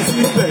ẹ̀ sí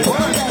ibẹ̀.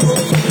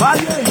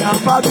 Báyé èèyàn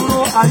bá dúró,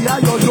 ayé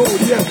ayọ̀dọ̀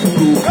orí ẹ̀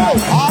kúrò.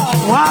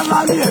 Wọ́n á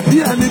lálé ẹ̀ bí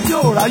ẹni tí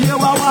ò ráyé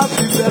wá wá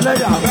fi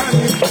ṣẹlẹ́yà.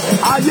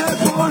 Ayé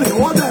tó rìn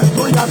wọ́n dẹ̀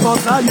tó yàtọ̀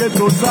sáyé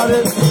tó sáré.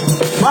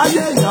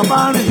 Báyé èèyàn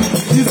bá rìn,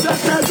 iṣẹ́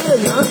tẹ́lẹ̀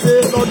èèyàn ṣe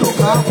lọ́dún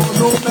kan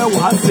ọdún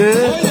mẹ́wàá ṣe.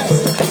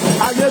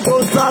 Ayé tó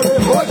sáré,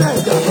 ó dẹ̀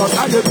yàtọ̀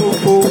sáyé tó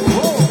kó.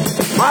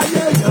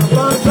 Báyé èèyàn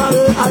bá ń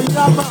sáré, ayé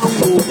á máa ń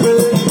wò pé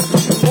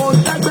ohun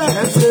tẹ́gbẹ́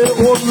ẹ̀ ṣe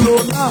olùlò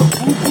náà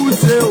kúkú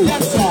ṣe o.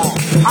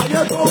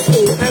 Ayé tó kò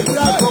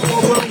ẹgbẹ́ àkọ́kọ́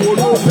wọn wò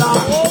ló dá.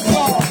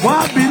 Wọ́n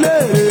á bi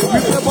léèrè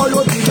wípé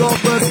bọ́yọ̀ ti lọ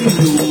pẹ́ sí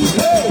ìlú.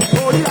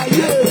 Orí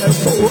ayé rẹ̀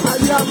kò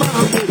ayé á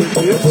máa bèrè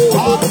pé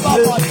ó ló ti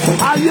ṣe.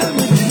 Ayé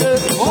mi dìde,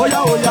 ó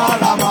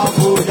yára máa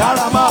fò,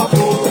 yára máa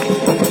fò.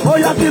 Ó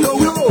yá kí ló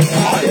wí o.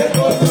 Ayé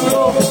tó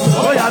dúró,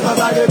 ó yàtọ̀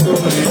sáyé tó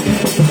rìn.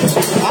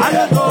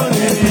 Ayé tó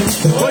rìn,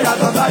 ó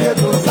yàtọ̀ sáyé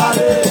tó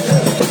sáré.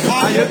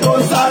 Ayé tó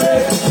ń sáré,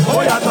 ó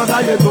yàtọ̀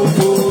sáyé tó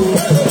fò.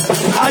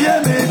 Ayé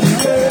mi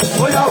dìde,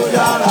 ó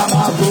yára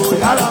máa fò,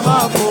 yára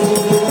máa fò.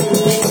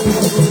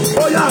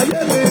 Ó yá ayé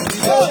mi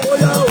dìde, ó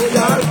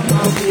yára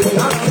máa fò,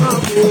 yára máa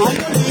fò.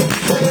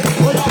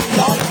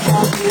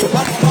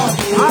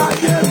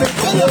 Ayé mi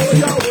dìde,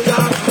 ó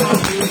yára máa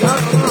fò,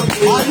 yára máa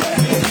fò.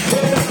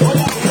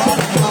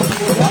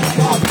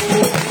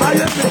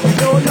 Ayé mi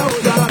dìde, ó yára máa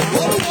fò, yára máa fò. Ayé mi dìde, ó yára máa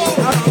fò,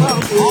 yára máa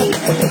fò.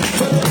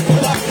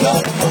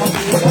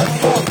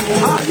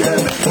 Ayé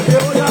mi dìde,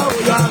 ó yára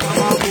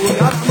máa fò,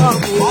 yára máa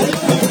fò. Ayé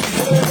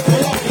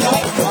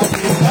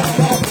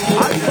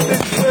mi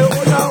dìde, ó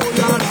yára máa fò, yára máa fò. Ayé mi dìde, ó yára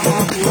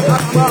máa fò,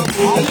 yára máa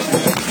fò.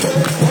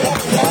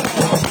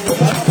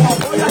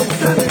 Ó yá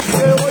iṣẹ́ mi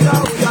dìde, ó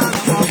yára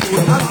máa fò,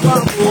 yára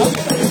máa fò.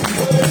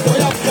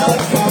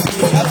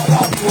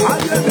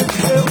 Ayé mi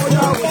dìde, ó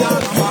yára máa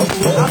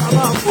fò, yára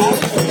máa fò.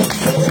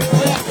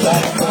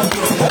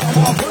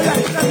 Ó yá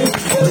iṣẹ́ mi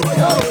dìde, ó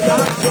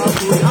yára máa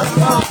fò, yára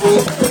máa fò.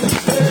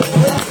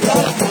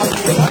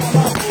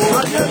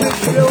 Ayé mi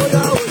dìde, ó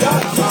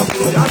yára máa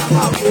fò, yára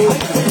máa fò.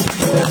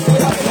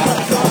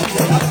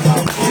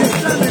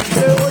 Iṣẹ́ mi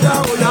dìde, ó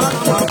yára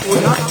máa fò,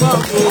 yára máa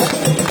fò.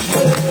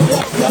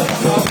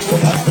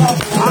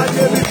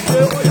 Ayé mi dìde,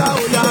 ó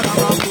yára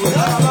máa fò,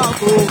 yára máa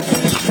fò.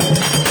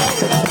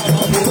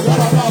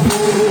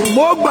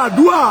 Mo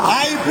gbàdúrà.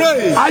 I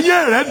pray. Ayé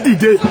rẹ̀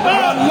dìde.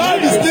 Your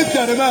Lord is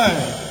lifted, amen.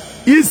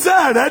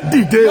 Iṣẹ́ rẹ̀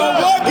dìde. Your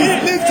Lord is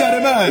lifted,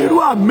 amen. Irú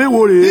àmì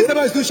wo rèé? This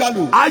man is too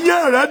shallow. Ayé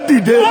rẹ̀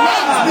dìde.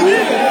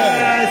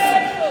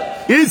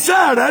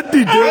 Iṣẹ́ rẹ̀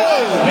dìde.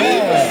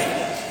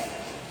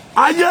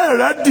 Ayé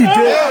rẹ̀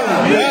dìde.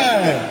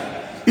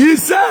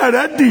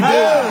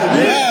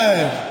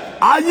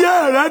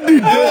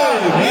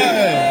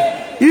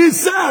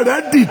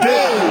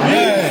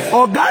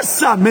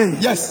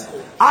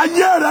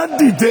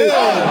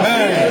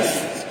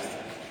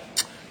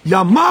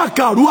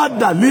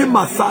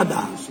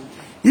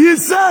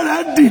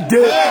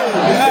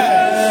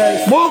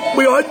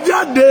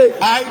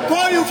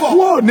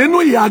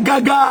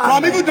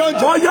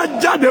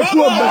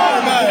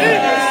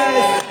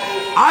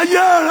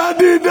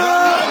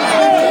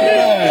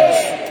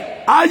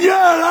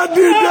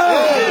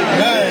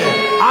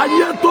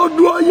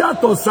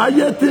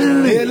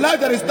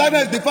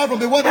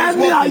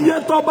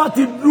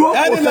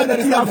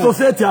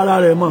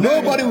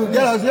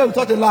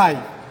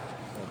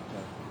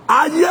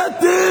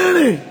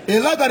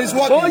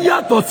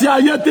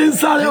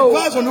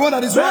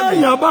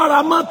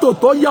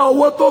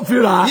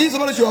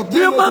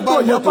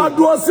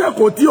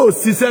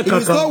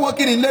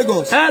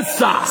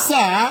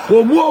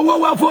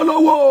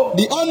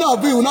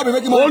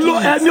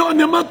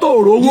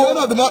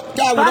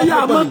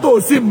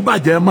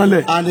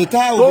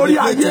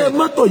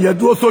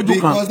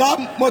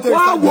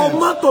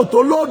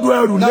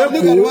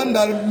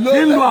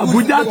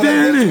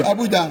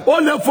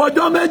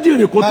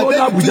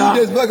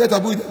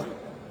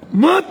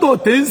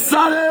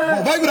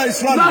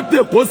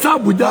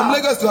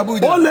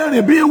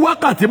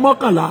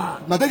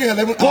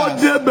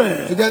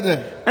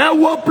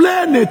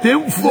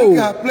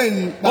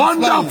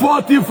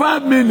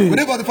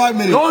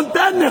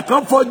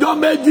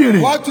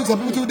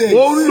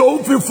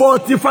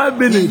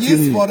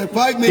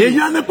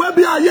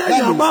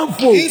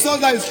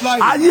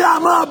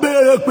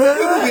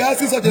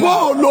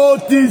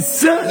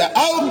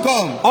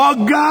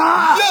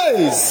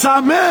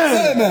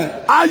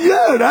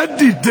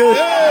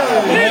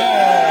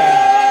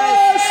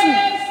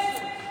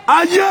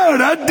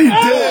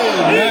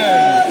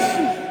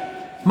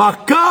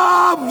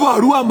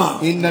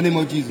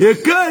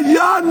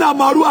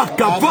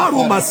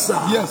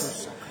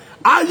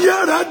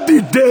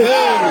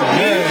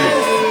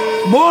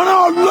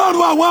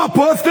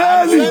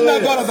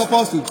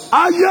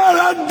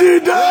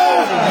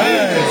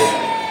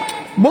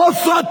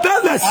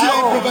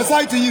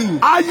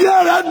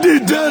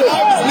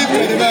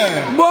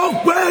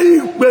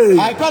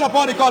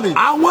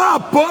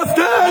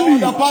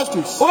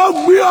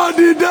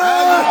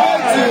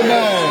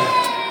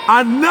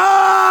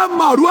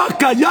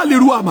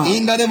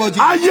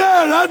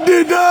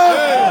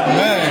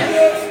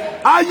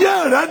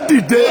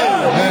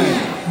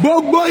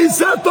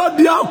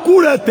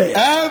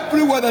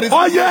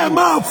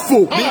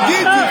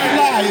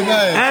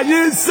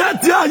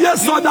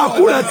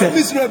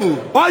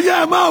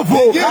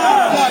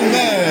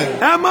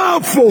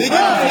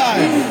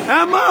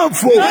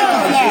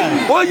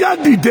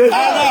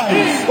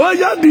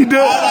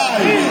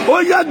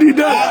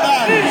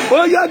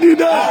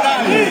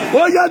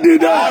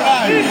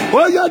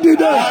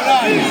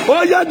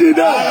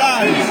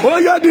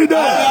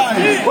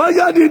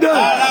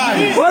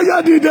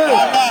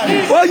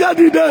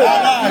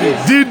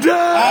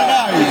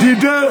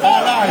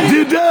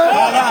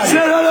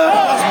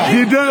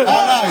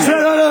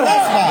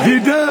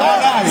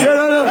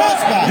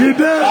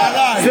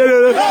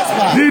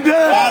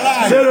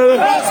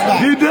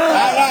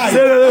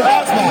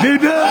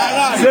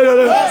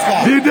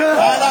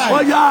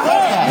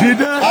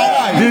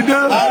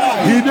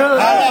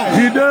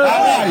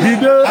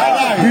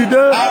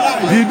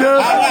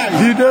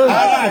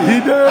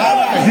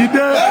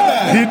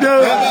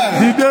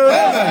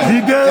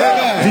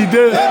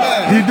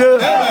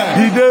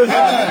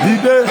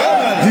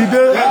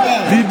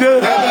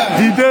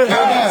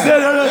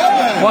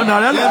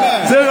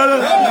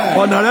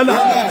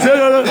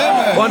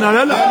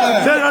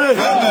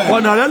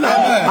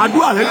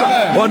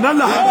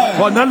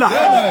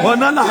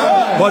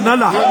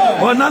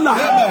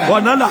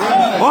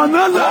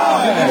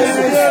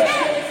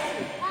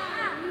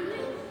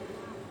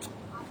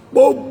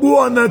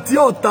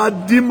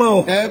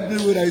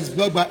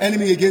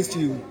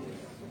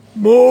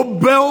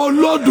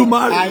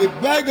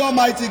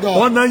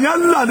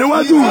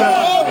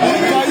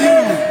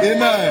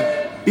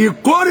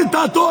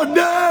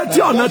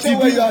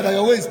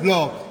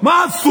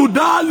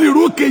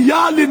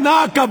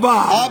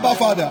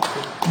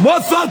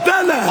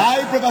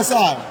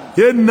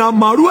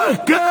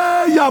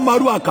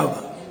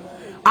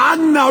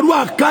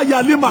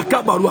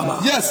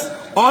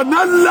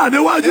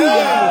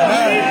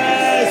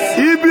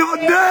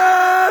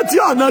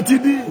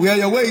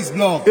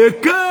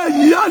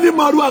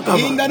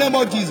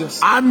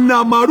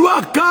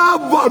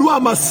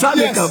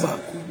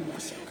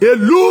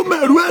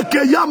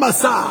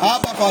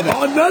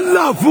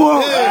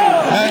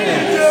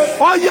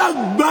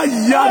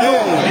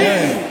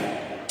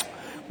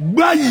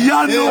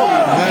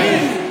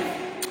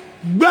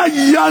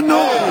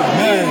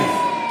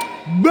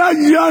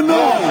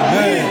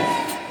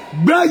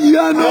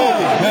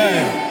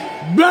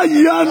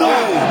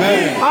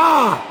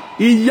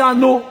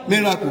 ìyanu.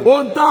 Miracle.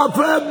 Ohun tá a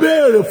fẹ́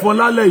béèrè fún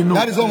lálẹ́ inú.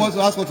 That is what we want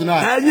to ask for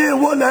tonight. Ẹ̀yin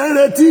wo lẹ ń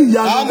retí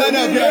ìyanu? How many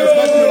of you are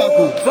expecting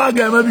miracle?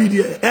 Fáàgì ẹ̀mọ́ bíi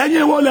díẹ̀.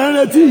 Ẹ̀yin wo lẹ ń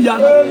retí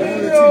ìyanu?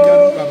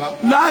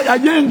 Láyà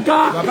jẹ́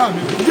nǹkan.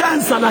 Jẹ́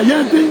nsàlàyé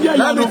tí ń jẹ́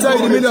ìyanu. Let me tell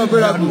you the meaning of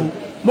miracle.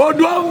 Mo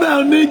dúró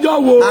bẹ́ẹ̀ níjọ́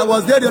wo. I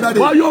was there the other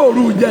day. Wọ́n yóò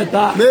rú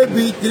jẹta.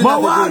 Maybe 3 Mo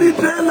wá rí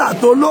tírélà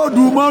tó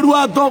lóòdù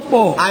mọ́rúwá tó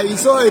pọ̀. I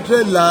saw a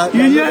trailer.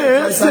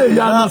 Ìyẹn ṣe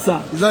ìyanu sà.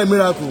 It's not a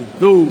miracle.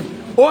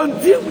 Ohun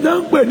tí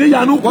ń pè ní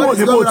ìyanu kúrò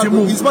ní bó ti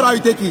mú. It's not how you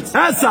take it.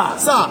 Ẹ sà.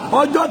 Sir.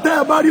 Ọjọ́ tẹ́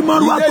ẹ bá rí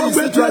mọ́rúwá tó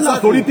gbé tírélà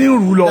torí tí ń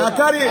rù lọ. They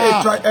carry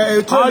a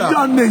trailer.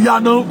 Ọjọ́ ní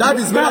ìyanu. That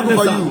is miracle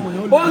for you.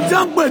 Ohun tí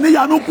ń pè ní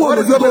ìyanu kúrò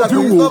ní bó ti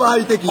wù.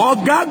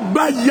 Ọ̀gá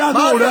gba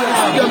ìyanu rẹ̀.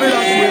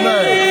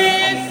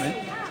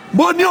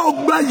 Mo ní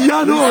ọgbà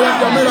ìyanu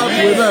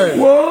rẹ̀.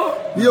 Wo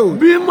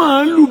bí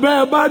màálù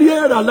bẹ́ẹ̀ bá rí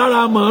èèrà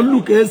lára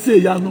màálù kìí ṣe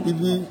ìyanu.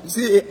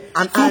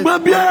 Ṣùgbọ́n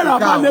bí èèrà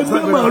bá lè gbé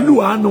màálù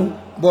àánú.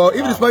 But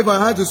if it's possible for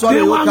hand to swallow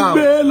a whole cow. Tí wọ́n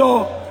gbé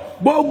lọ,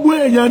 gbogbo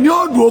èèyàn ni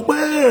ó dùn pé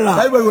èèrà.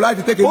 Everybody would like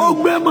to take a look. Ó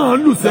gbé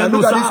màálù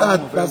sẹ́nu sá.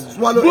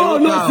 Bó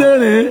ló ṣe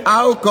rìn.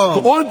 How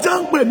come? Ohun tí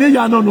ń pè ní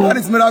ìyanu nù. That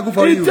is miracle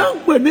for you. Ìtí ń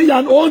pè ní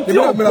ìyanu. Ohun tí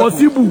ò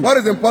possible. What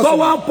is impossible? Tó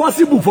wá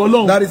possible for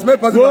long. That is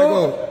made possible by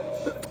God.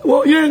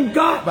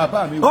 Yínká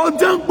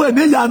ọjọ́ ń pè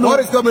ní ìyanu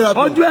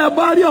ọjọ́ ẹ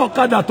bá rí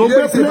ọ̀kadà tó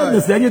gbé pílẹ̀nì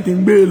sẹ́yìn tí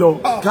ń gbé lọ.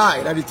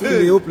 Kai that is taking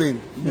the whole plane.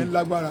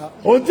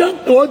 ọjọ́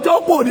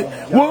kò ní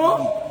wo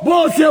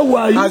bó ṣe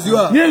wà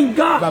yìí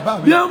Yínká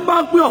bí ẹ ń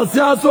bá pé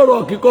ọ̀sẹ̀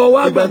asọ̀rọ̀ kíkọ́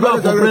wá gbàgbà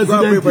fún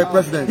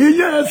president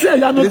ìyẹn ẹsẹ̀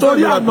ìyanu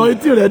torí àná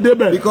etí rẹ̀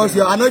débẹ̀ ṣùgbọ́n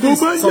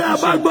yẹ ẹ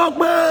bá gbọ́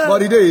pé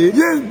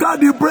Yínká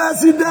di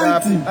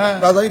president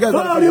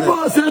lórí bó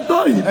ṣe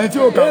tó yìí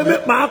èmi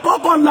màá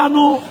kọ́kọ́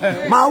lanu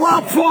màá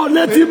wá fọ́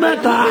létí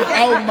mẹ́ta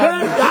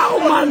how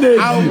manage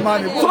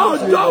fọ́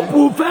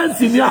jọ́pù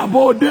fẹ́ǹsì ní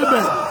àbò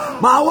débẹ̀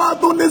màá wá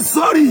tún ní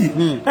sọ́rí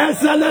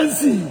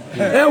ẹsẹlẹ́nsì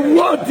ewu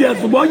ọ̀tí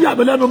ẹ̀sùnbọ̀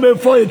yàgbé lẹ́nu mi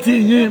fọ́ etí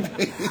yín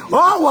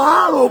ọ wà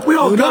á rò pé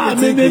ọ̀gá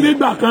mi ní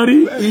nígbà kan rí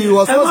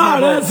ẹ máa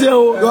rẹ̀ ṣe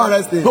o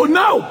so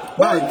now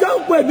wọ́n jẹ́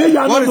pé ní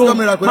ìyanu nù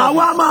màá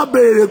wá máa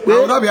béèrè pé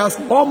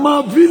ọmọ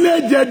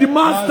village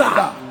headmaster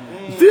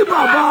tí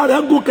bàbá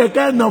rẹ̀ gun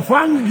kẹ̀kẹ́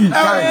nàfàǹgì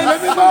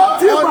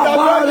tí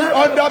bàbá rẹ̀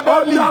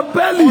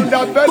ọ̀dàbẹ́lì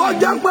tó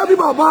jẹ́ pé bí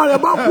bàbá rẹ̀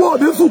bá kú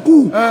òní sùkú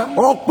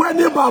ọ̀pẹ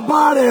ní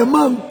bàbá rẹ̀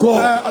máa ń kọ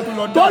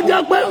tó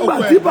jẹ́ pé ńgbà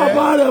tí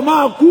bàbá rẹ̀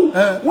máa kú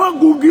wọ́n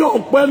gungi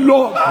ọ̀pẹ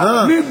lọ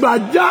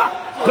nígbàjá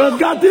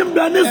kànga tí ń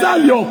bẹ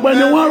nísàlẹ̀ ọ̀pẹ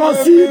ni wọ́n rọ́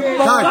sí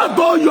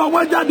látọ̀ yọ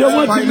wọ́n jáde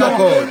wọ́n ti lọ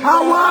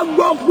àwọn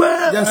agbọ́ pé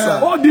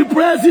ó di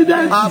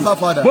pírẹsidẹ́ntì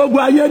gbogbo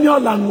ayé ní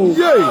ọ̀làǹgò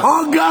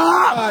ọ̀gá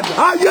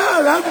ayé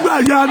rẹ̀ gbà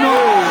yanu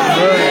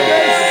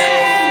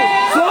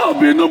sọ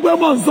òbínú pé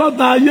mò ń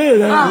sọ́ta ayé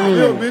rẹ̀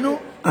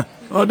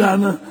ọ̀dà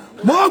náà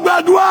mo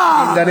gbàdúrà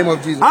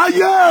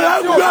ayé rẹ̀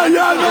gbà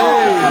yanu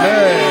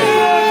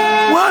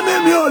wọ́n ní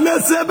mi ò lè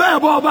ṣe bẹ́ẹ̀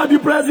bọ́ ọba di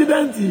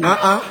pírẹsidẹ́ntì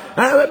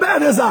bẹ́ẹ̀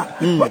ni sà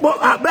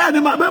bẹ́ẹ̀ ni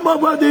bẹ́ẹ̀ mo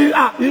gbọ́ di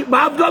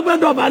màá dọ́gbẹ́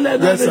dọ̀bálẹ̀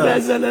náà ní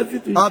ẹsẹ̀lẹ́sì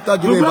tì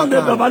dùgbọ́n ní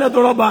dọ̀bálẹ̀ tó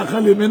rọ́bà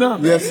àkàlẹ̀ mi náà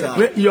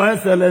your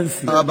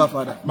excellency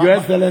your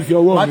excellency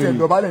ọwọ́ mi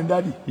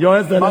your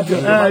excellency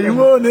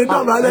ìwọ ní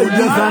dọ̀bálẹ̀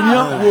ìjẹsà ni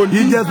ọ́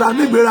ìjẹsà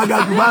ní gbéraga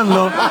jù bá ń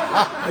lọ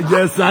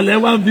ìjẹsà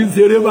lẹ́wọ̀n fi ń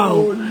ṣeré bá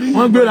wọn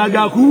wọ́n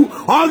gbéraga kú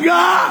ọ̀gá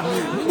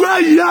gbé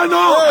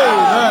ìyanu.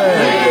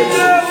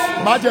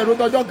 má jẹ́ ìró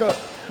tọjọ́ kan.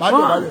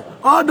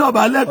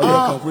 Ọ̀dọ̀bálẹ̀ kẹ̀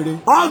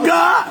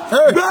ọ̀gá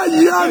gbé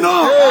ìyanu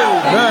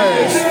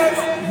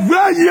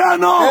gbé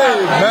ìyanu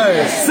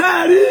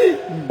sẹ́ẹ̀rí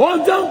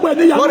oúnjẹ ń pè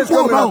ní ìyanu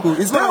fún ọ̀gá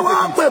ẹ wá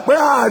pè pé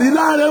àárí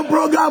láàrin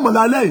prógámù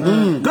lálẹ́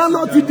yìí kán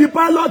ló ti di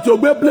pilot ò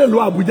gbé plane lọ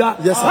Àbújá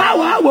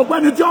báwo àwọ̀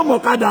pẹ́ni tí ọmọ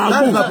kadà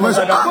àgùn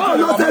báwo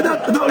ló ṣe dé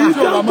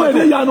ìjọ ń pè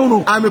ní ìyanu nù.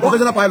 I'm a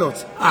professional pilot.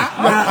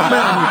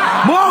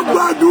 Mo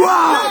gbàdúrà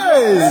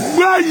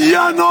gbé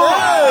ìyanu.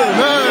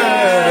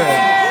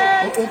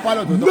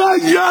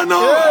 Gbẹ̀yànà.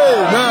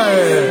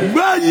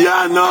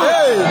 Gbẹ̀yànà.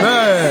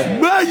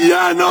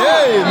 Gbẹ̀yànà.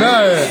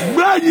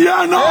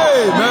 Gbẹ̀yànà.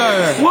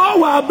 Wọ́n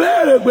wà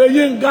béèrè pé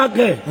Yínká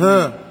kẹ̀.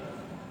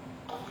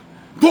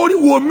 Torí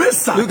wo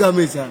mẹ́sà.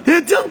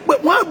 Ètí ń pè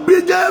wọ́n bí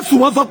Jésù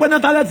wọ́n sọ pé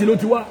Násárẹ́tì ló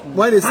ti wá.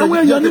 Àwọn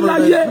èèyàn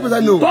níláyé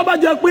tó bá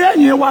jẹ́ pé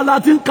ẹ̀yìn wa la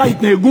ti ń ka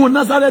ìtàn ègún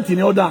Násárẹ́tì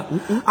ní ọ̀dà.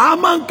 A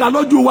máa ń kà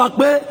lójú wa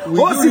pé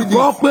ó sì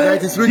gbọ́ pé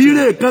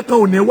ire kankan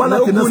ò ní wá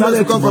láti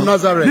Násárẹ́tì.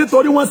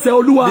 Nítorí wọ́n ṣẹ̀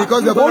Olúwa.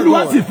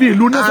 Olúwa sì fi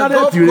ìlú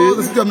Násárẹ́tì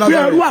rẹ̀. Bí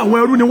ẹrú àwọn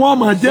ẹrú ni wọ́n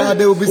máa jẹ́.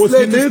 Kò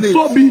sì ní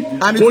tóbi.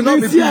 Kò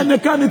ní sí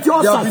ẹnikẹ́ni tí ó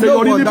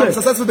ṣàṣeyọrí níbẹ̀.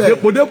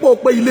 Dèpòdépò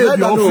pé ilé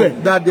ìbí ọ̀fẹ́.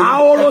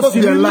 Ahoro sì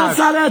ní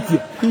Násárẹ́tì.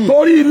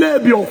 Torí ilé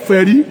ìbí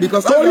ọ̀fẹ́ rí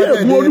torí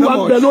ègún Olúwa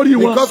ń bẹ lórí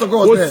wọn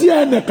kò sí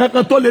ẹnì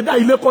kankan tó lè dá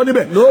ilé kọ́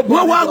níbẹ̀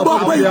wọ́n wá gbọ́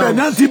pé ibẹ̀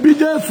náà ti bí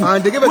Jésù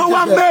wọ́n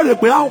wá béèrè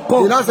pé àwọn kọ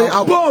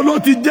bóòlù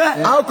ti jẹ́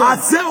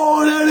àṣẹ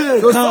òrèrè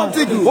kan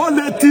ó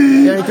lè ti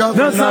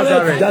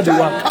Násárẹ́tì jáde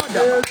wá.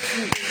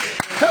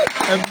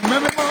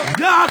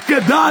 Jáàkè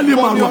dáàlì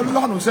màmá.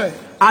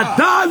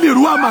 Adali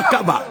ruwa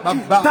makaba.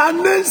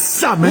 Tani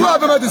same. Who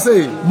have to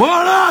say?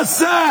 Mora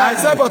se. I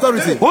serve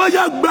authority.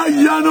 Oya gba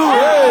ìyanu.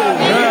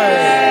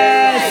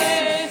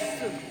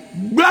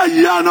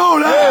 Gbẹ̀yànú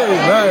rẹ̀.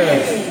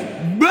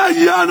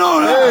 Gbẹ̀yànú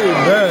rẹ̀.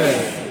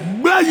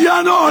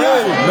 Gbẹ̀yànú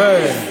rẹ̀.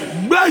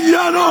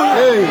 Gbẹ̀yànú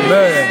rẹ̀. Gbẹ̀yànú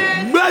rẹ̀.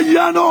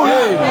 Gbẹ̀yànú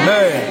rẹ̀.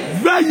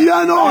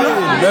 Gbẹ̀yànú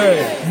rẹ̀.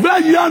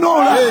 Gbẹ̀yànú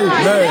rẹ̀.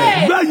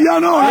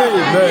 Gbẹ̀yànú rẹ̀.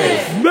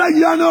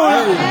 Gbẹ̀yànú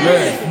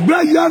rẹ̀.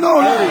 Gbẹ̀yànú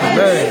rẹ̀.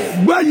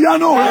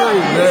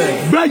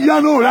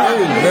 Gbẹ̀yànú rẹ̀.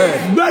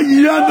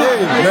 Gbẹ̀yànú.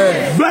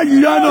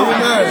 Gbẹ̀yànú.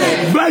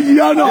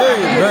 Gbẹ̀yànú. Gbẹ̀yànú.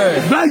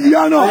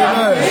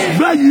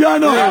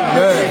 Gbẹ̀yànú.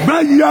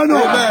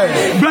 Gbẹ̀yànú.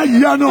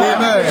 Gbẹ̀yànú. Gbẹ̀yànú.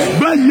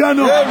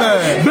 Gbẹ̀yànú.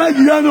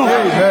 Gbẹ̀yànú.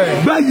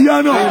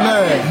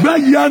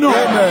 Gbẹ̀yànú.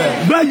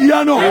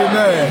 Gbẹ̀yànú.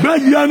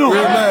 Gbẹ̀yànú.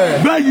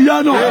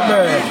 Gbẹ̀yànú.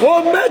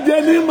 O méje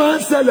ni máa ń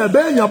ṣẹlẹ̀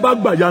bẹ́ẹ̀ yàn bá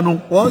gbàyànú.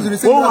 Once you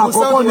receive Ohun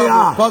àkọ́kọ́ ni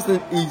a. first thing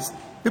is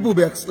people will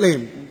be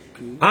exclaimed.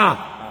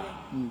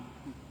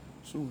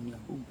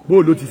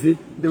 Bó ló ti ṣe?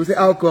 They will say,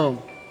 how come?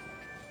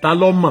 Ta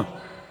ló mọ̀?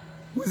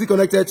 Who is he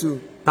connected to?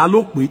 Ta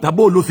ló pè? Ta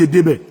bó ló ṣe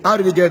débẹ̀? How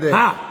did he get there?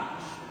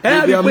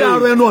 Ẹ rí pé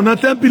arọ ẹnu ọ̀nà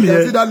tẹ́ḿpìlì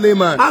You see that yẹn.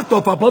 layman. Act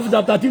of Apostles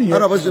chapter 3 yẹn.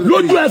 Act of Apostles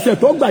Lójú ẹsẹ̀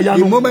tó gbàyànú.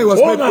 The moment he was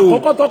made whole,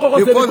 àkọ́kọ́ tó kọ́kọ́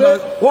the ṣe ni first pé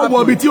that ó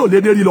wọ ibi tí ò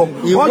lédè rí lọ.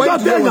 He went Ọjọ́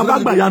to where téèyàn bá he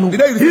was gbàyànú. the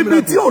day he received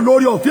Ibi tí ò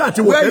lórí ọ̀fẹ́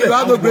àti Where you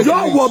have no wòtẹ́lẹ̀. grace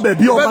Yóò to wọ bẹ̀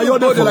bí ọba First yóò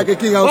of all, dé like a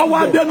king, I was Ọwọ́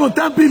there. adẹnu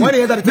tẹ́ḿpìlì. When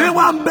he entered the Ní temple,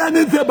 wọ́n ń bẹ́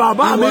ní ṣe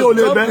bàbá he mi was ò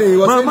lè jumping, he bẹ́.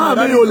 was saying Màmá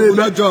that mi he ò lè could bẹ́.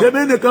 not jump.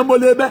 Èmi nìkan mo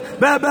lè bẹ́.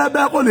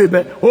 Bẹ́ẹ̀ kò lè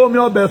bẹ́. Omi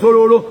ọbẹ̀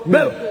sororo.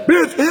 Bí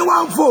ìwà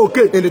ń fò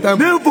òkè. In the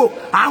temple. Ní fò.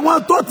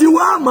 Àwọn tó ti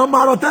wá àmọ́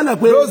máa rọ tẹ́lẹ̀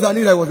pé. Those that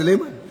knew that he was a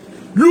layman.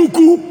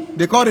 Luku.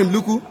 They called him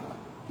Luku.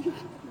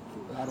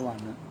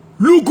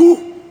 Luku.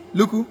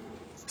 Luku.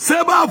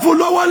 Ṣé bá fún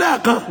lọ́wọ́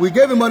lẹ́ẹ̀kan? We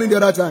gave him money the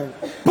other time.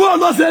 Paul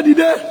ló ṣe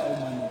dìde.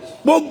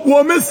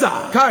 Gbogbo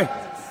mẹ́sà. Kai.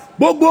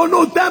 Gbogbo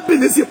inú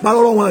tẹ́ḿpìlì sì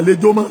parọ́rọ́ wọn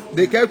àlejò mọ́.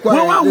 They kept quiet.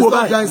 Wọ́n wá They wò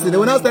stopped báyìí. dancing. They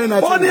were not standing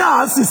at Ó ní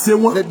àásìse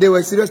wọn. They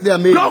were seriously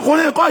amazed.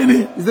 Lọ́kùnrin kọ́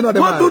ìní. Is it not the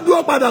Wọ́n man? tún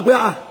dúró padà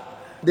pé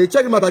They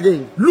checked him out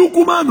again.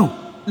 Lukumanu.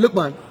 Look,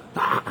 man.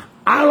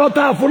 Àárọ̀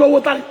tá a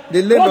fọlọ́wọ́ tá.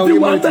 They laid Ó down ti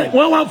him wà right bẹ́ẹ̀.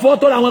 Wọ́n wá fọ́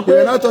tọ́ra wọn They pé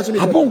were not touching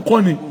each other. àbó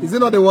nǹkan ni. Is it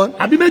not the one?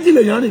 Àbí méjì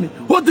lè yàn rìn ni.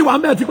 Ó ti wà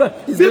bẹ́ẹ̀ tipẹ́.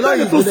 It's the line,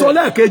 Bíbélì it's tó the sọ line.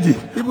 lẹ́ẹ̀kejì.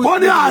 People- Ó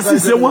ní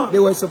àṣìṣe wọn. They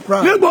were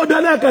surprised. Nígbà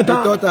òde lẹ́ẹ̀kẹta,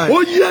 The third time.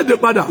 ó yí èdè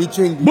padà. He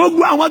changed.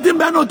 Gbogbo àwọn tí ń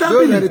bẹnu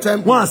Those in the tẹ́ḿpìlì,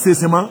 temple. wọ́n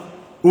àṣìṣe mọ́.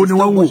 Ó ní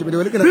wọ́n wò. They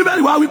were looking at-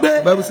 Bíbélì wá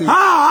wípé, Bible says-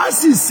 a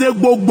sì ṣe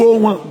gbogbo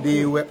wọn.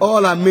 They were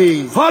all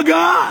amazed.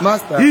 Ọ̀gá,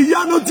 Master.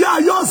 ìyanu tí a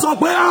yóò sọ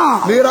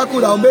pé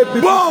Miracle that will make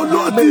people bó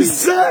ló ti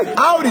ṣe.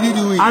 How did he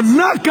do it?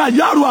 Ànákà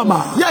yàrá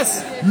àmà.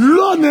 Yes.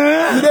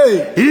 Lónìí,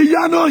 Today.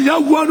 ìyanu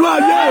yẹn wọnú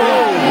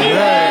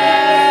ayé.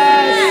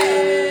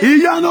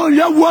 Ìyanu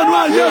yẹn wọnú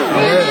ayé.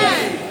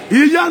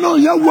 Ìyanu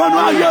yẹn wọnú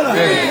ayé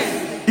rẹ̀.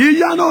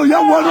 Ìyanu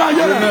yẹn wọnú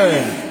ayé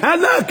rẹ̀.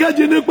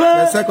 Ẹlẹ́ẹ̀kejì ni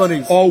pé The second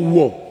is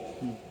ọ̀wọ̀.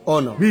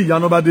 honor. Bí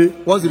ìyanu bá dé,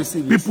 Once you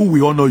receive it, people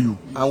will honour you.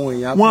 àwọn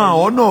èèyàn Wọn à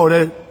ọ̀nà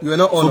rẹ. You are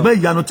not honored.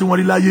 Ṣùgbọ́n ìyanu tí wọ́n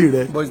rí láyé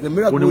rẹ̀. But it's the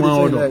miracle Ó ní wọ́n they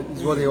say ọ̀nà. that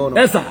is what they honor.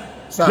 Ẹ sà,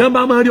 Sir. bí wọ́n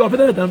bá máa rí ọ̀fẹ́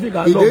tẹ̀lé tán fi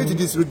kà If lọ. they used to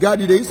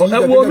disregard it, they used to use Ẹ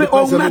their wo finger to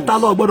ohun press mẹ́ta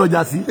on lọ gbọ́dọ̀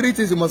jà sí. it. 3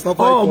 things you must not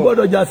fight Ọ for.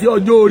 gbọ́dọ̀ jà sí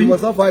ọjọ́ orí. You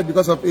must not fight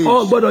because of age.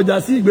 Ọ gbọ́dọ̀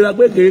jà sí ìgbéra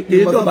pé kèé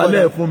You must not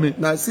dọ̀bálẹ̀ fight. fún mi.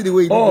 Now see the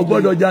way you Ọ did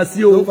it. gbọ́dọ̀ jà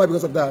sí o. Don't fight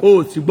because of that.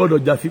 O sì gbọ́dọ̀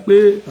jà sí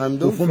pé And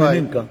kò don't fún mi ní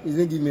fight. nǹkan. He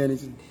didn't give me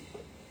anything.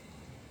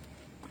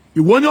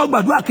 Ìwọ ni ó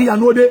gbàdúrà kí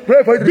ìyanu ó dé.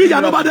 Pray for it to Bí be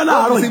ìyanu bá dé miracle.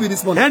 láàárọ̀ Don't receive it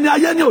this yìí, morning. ẹni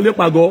ayé ni ò lè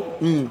pàgọ́.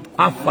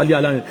 Àfàlẹ́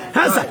àlá yẹn.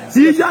 Ẹ̀sà,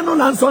 ìyanu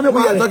là ń sọ We nípa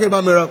are rẹ̀. talking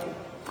about miracle.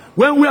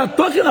 When we are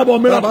talking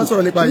about miracle, Bàbá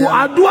sọ̀rọ̀ nípa ìyanu.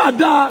 àdúrà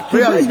dáa,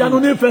 Prayer ṣùgbọ́n is ìyanu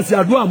ní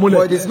fẹsẹ̀ àdúrà múlẹ̀.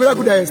 But it is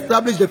miracle that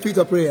established the feet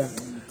of prayer.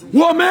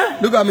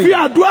 Wọ́n Look at me. fi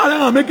àdúrà rẹ̀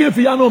hàn mí kí n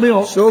fi ìyanu mi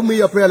hàn. Show me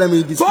your prayer, let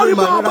me display Sọ́rí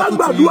bá my ọba miracle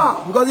to gbàdúrà,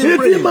 you. Because you ètí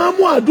pray. máa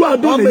mú àdúrà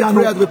dùn One níyanu. make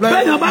prayers be playing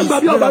Bẹ́ẹ̀ni ọba is gbà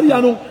bí ọba miracle.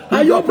 níyanu.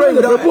 Ayé You ó pray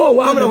bẹ̀rẹ̀ pé bó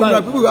wà coming ní up with báyìí.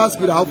 miracle, people will ask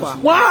you how far.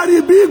 Wọ́n á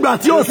rí bí ìgbà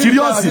tí ó You feel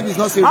síríọ̀sì. as if it's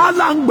not serious.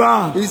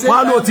 Alàǹgbà, You say, wọ́n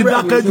á lò "I'm ti praying."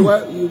 dákẹ́ You say, jù.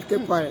 "Well, you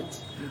keep quiet."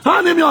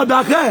 Á ní mi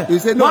ọ̀dàkẹ́. You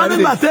say, "No, Wọ́n á I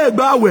nígbà didn't." tẹ́ ẹ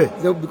gbà wẹ̀.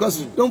 So, because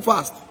you don't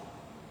fast.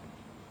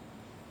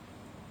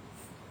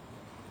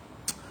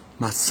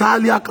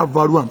 Màsálíà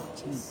Kavaruam.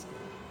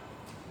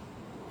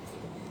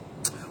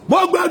 Mo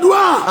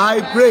gbàdúrà.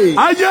 I pray.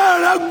 Ayé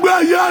rẹ̀ gbé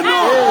ìyanu.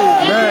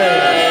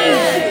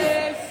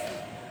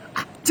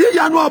 Tí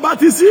ìyanu ọba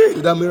ti sí,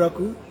 To that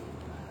miracle,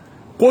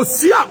 kò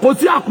sí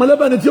àpọ́nlé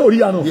bẹ́ni tí ò rí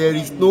ìyanu. there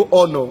is no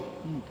honor.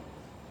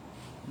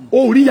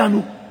 Ó rí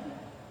ìyanu.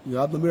 You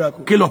have no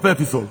miracle. Kí ló fẹ́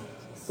fi sọ̀rọ̀?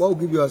 What will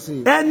give you a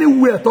say?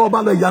 Anywhere tó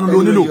bá lọ ìyanu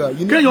ló nílò.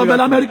 Kéèyàn bẹ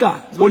l'Amẹ́ríkà,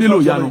 ó nílò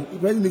ìyanu. The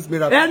president needs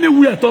miracle.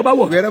 Anywhere tó bá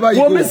wọ̀, Wherever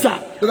you wọ́n go. mi sà,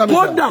 Look at me,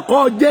 sir. kódà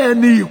kọ́ jẹ́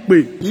ẹni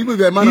ìpè. Even if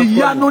you're a man of God,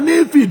 Ìyanu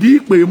ní fìdí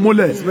ìpè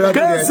múlẹ̀.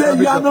 miracle Kéèsè that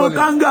establishes ìyanu your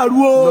calling.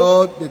 kangaroo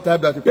o. not the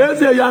type that you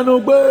Kéèsè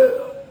ìyanu pé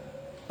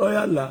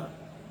ọ̀yà là.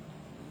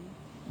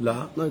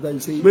 Not that you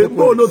say. Pé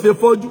bó ló ṣe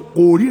fọ́jú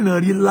kò ríran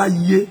rí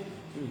láyé.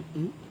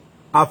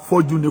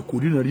 Afọ́jú ni kò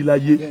ríran rí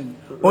láyé.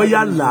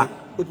 Ọ̀yà là.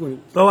 Open it.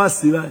 Tọ́wọ́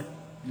sí báyìí.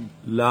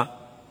 Là.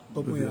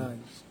 Open your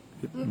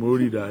eyes. Mo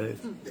rí ìdá rẹ̀.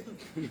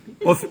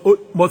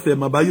 Mọ̀sẹ̀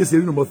màbáyé ṣe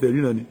rínà mọ̀sẹ̀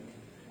ríran ni.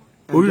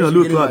 Oríran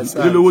lóòótọ́ àti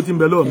ilé lówó tí ń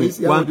bẹ lọ́wọ́ mi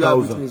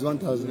 1,000.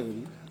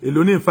 1,000.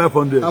 Èlò ní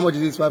 500. How much is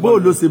this? 500. Bó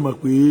ló ṣe mọ̀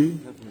pé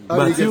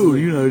gbà tí ò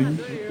ríran rí.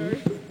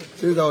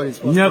 Since that one is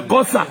possible. Yẹn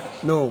kọ́sà.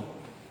 No.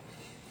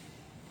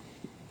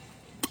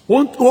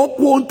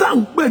 Ohun tá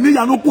ń pè ní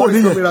ìyanu kò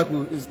níyẹn.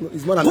 Miracle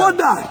is more than that.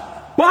 Kódà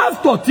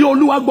pásítọ̀ tí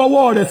Olúwa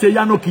gbọ́wọ́ rẹ̀ ṣe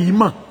ìyanu kì í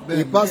mọ̀.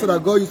 The pastor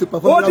that God used to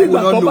perform Ó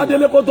dìgbà tó bá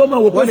délé kó tó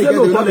mọ̀ wò pé ṣé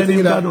lóòótọ́ lẹ́ni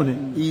ìgbádùn ni.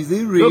 Is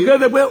it real? Lókè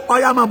ṣe pé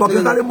ọ̀yá máa bọ̀ kí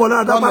sáré mọ́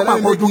lára dápá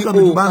pàpọ̀ tún kàn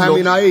mí bá ń lọ.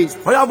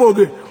 Ọ̀yá fò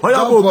òkè,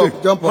 ọ̀yá fò òkè,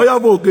 ọ̀yá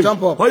fò òkè,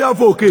 ọ̀yá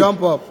fò òkè.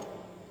 Jump up.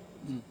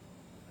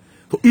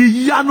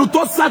 Ìyanu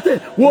tó sátẹ̀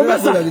wo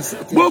mẹ́sà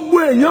gbogbo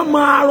èèyàn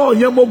máa rọ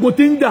ìyẹn mogun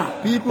tí ń dà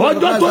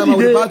ọjọ́ tó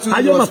dìde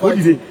ayé mà kó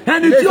dìde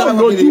ẹni tí ò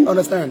lójú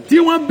tí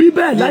wọ́n bí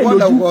bẹ́ẹ̀ láì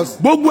lójú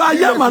gbogbo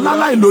ayé mà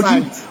láláì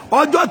lójú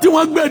ọjọ́ tí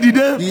wọ́n gbé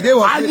dìde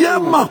ayé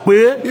mà pé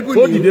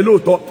ó dìde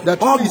lóòótọ́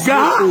ọ̀gá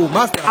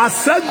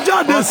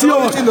àṣẹjáde sí ọ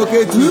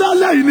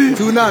lálẹ́ yìí ni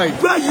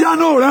gbé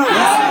ìyanu rẹ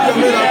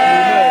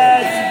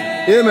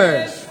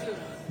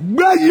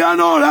gbé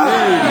ìyanu rẹ.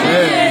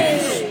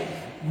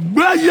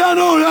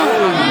 Gbẹ́yẹ̀nù rẹ̀.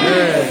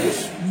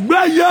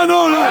 Gbẹ́yẹ̀nù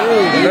rẹ̀.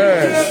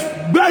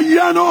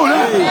 Gbẹ́yẹ̀nù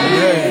rẹ̀.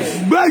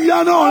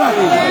 Gbẹ́yẹ̀nù rẹ̀.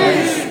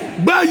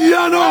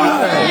 Gbẹ́yẹ̀nù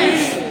rẹ̀.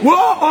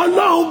 Wọ́n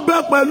Ọlọ́run bẹ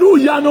pẹ̀lú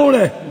ìyanu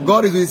rẹ̀.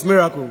 God is his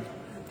miracle.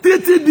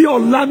 Títí di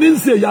ọ̀la ní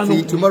ṣe ìyanu.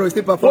 See, tomorrow is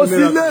still performing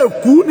miracle. Ó sì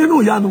lè kú nínú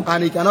ìyanu.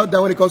 And he cannot die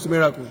when it comes to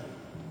miracle.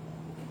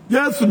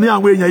 Jésù ní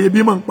àwọn èèyàn yìí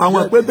bímọ pa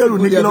àwọn Pétérù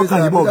ní kí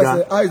lọ́kàn yìí bọ̀ ga.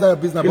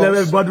 Kí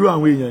lẹ́fẹ̀ẹ́ gbọ́dúrà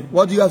àwọn èèyàn.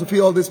 What do you have to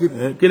feed all these people?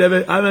 Kí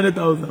lẹ́fẹ̀ẹ́ how many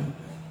thousand?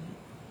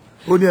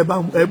 Ó ní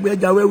ẹgbẹ́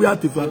ẹja wẹ́wẹ́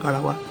àti fún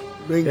àkàrà wa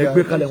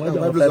ẹgbẹ́ kalẹ̀ wọ́n jà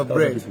wọ́n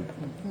 5,000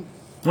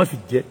 wọ́n sì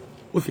jẹ́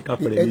ó sì ka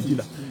pẹ̀lẹ́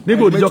méjìlá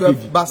nígbà òdìjọ́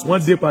kejì wọ́n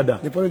dé padà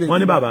wọ́n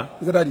ní bàbá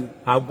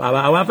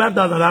àwa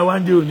 5,000 la wá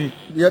ń dé òní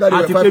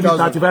àti pé bí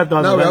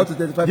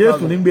 35,000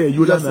 Jésù nígbà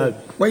ẹ̀yọ́ lánàá.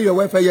 When you were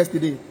welfare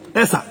yesterday.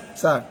 ẹ sà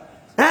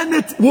ẹni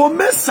wo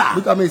mẹ́sà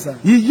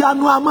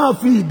ìyanu a máa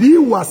fi ìdí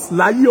ìwà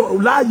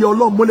láàyè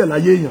Ọlọ́run múlẹ̀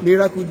láyé èèyàn.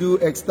 Miracle do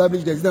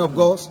establish the existence of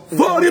God.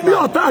 Fórí bí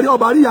ọ̀tá rẹ̀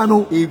ọba rí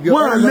ìyanu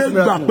wọ́n á lè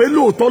gbà pé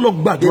lóòótọ́ ló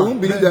gbàdúrà. They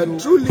won't believe that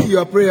truly you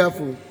are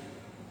prayerful.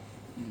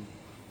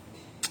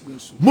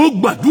 Mo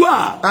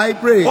gbàdúrà. I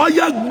pray.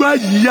 Ọ̀yá gba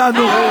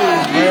ìyanu.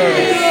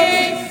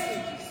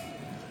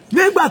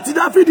 Nígbà tí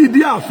Dáfídì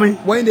dé ààfin.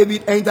 When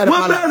David entered the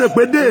palace. Wọ́n bẹ̀rẹ̀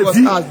pé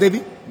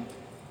David.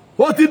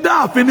 Ó ti dá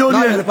ààfin ní orí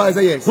ẹ̀.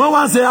 Wọ́n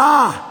wá ṣe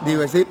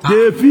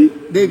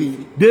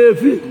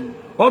David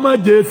ọmọ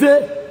Jésè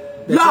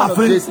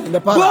láàfin.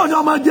 Bọ́ọ̀ ni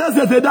ọmọ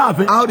Jésè ṣe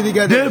dáàfin. How did he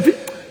get there?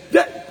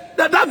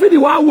 Dáfídì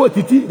wá wò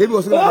títí.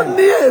 Ó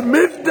ní èmi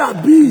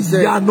dàbí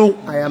ìyanu.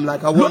 I am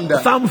like a wonder.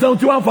 Psalm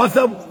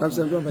 71:7.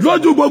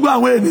 Lójú gbogbo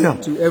àwọn ènìyàn.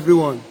 To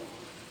everyone.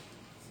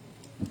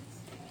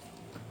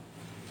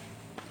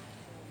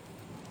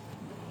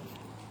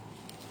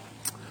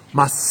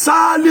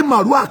 Masali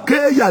marua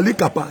keya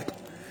likapa.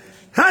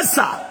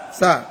 Hesa.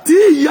 Sir. Tí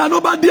ìyanu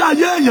bá dé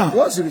ayé èèyàn.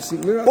 What's the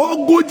receipt?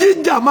 Ogun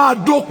jíjà máa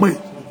dópin.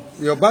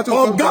 Your battle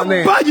comes to an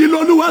end. Ọ̀gá báyìí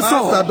lolúwa sọ.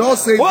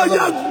 Ó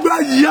yá gba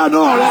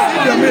ìyanu rẹ̀.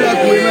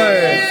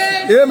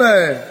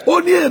 Amen. Ó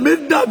ní èmi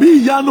dàbí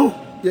ìyanu.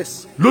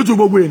 Yes. Lójú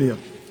gbogbo ènìyàn.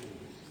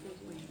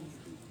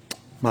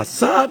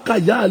 Masaka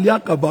ya alia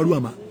kabaru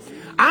ama.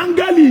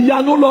 Áńgẹ́lì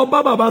ìyanu lọ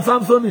bá bàbá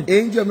Samsoni.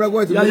 Angel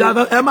miracle to me.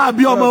 Ẹ máa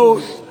bí ọmọ o.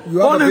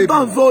 Ó ní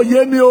tán sọ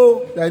yé ni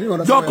o.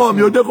 Jọ́kọ̀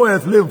mi ò dé kó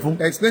explain fún.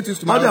 Explain to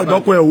my husband. Ọdẹ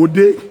àjọkọ̀ ẹ̀ ò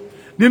dé.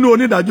 Nínú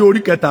onídàájọ́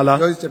orí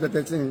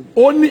 13.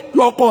 Ó ní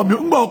ọkọ mi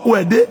ń gbọ́ ọkọ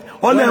ẹ̀ dé.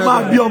 Ọlẹ́ ẹ̀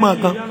máa bí ọmọ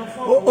kan.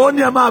 Ó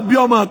ní ẹ̀ máa bí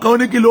ọmọ kan. Ó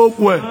ní kí ló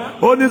kú ẹ̀.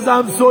 Ó ní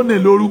Samsoni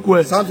lórúkọ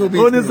ẹ̀.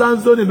 Ó ní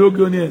Samsoni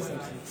lóge oní ẹ̀.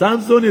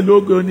 Samsoni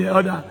lóge oní ẹ̀.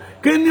 Ọ̀dà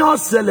kí ni ó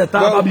ṣẹlẹ̀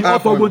tán àbí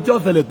ọ̀fọ̀ ogun tí ó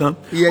ṣẹlẹ̀ tán.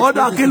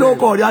 Ọ̀dà kí ló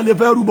kọ̀ rí alẹ́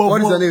fẹ́ rúbọ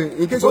fún ọ.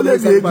 Ó lè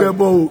ṣe é gbẹ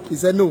bọ́ o.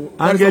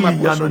 Áńgẹ́lì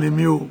ìyanu ni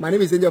mí o. My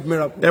name is Angel of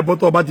Miracle. Ẹbọ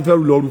tó bá ti fẹ́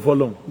rú lọ rú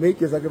fọ́lọ́run.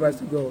 Make a sacrifice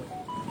to God.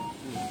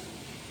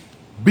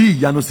 Bí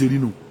ìyanu ṣe rí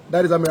nù.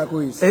 That is how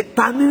miracle is.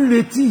 Ta ní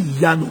retí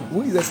ìyanu.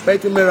 Who is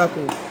expecting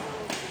miracle?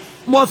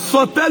 Mo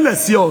sọ tẹ́lẹ̀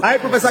sí ọ. I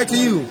prophesy to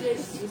you.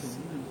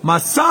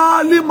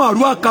 Masali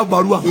marua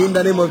kabarua. In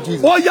the name of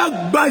Jesus. Ó yá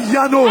gba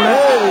ìyanu rẹ̀.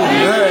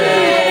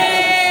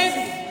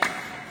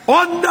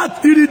 Under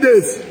 3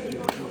 days.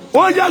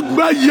 Ó yá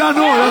gba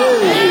ìyanu rẹ̀.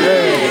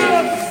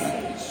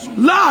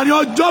 Láàrin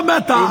ọjọ́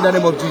mẹ́ta. In the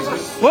name of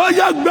Jesus. Ó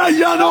yá gba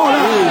ìyanu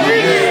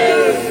rẹ̀.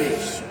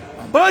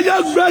 Ó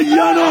yá gba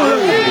ìyanu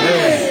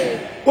rẹ̀.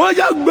 Ó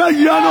yá gba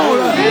ìyanu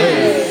rẹ̀.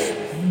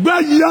 Gba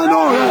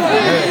ìyanu rẹ̀.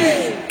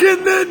 Kí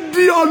ni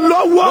di ọ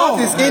lọ́wọ́? What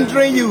is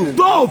hindering you?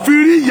 Tó fi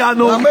rí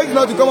ìyanu. Now make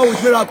not to come up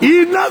with miracle.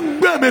 Iná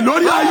gbẹ̀mí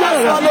lórí ayé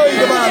rẹ̀. Follow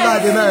you by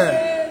life, amen.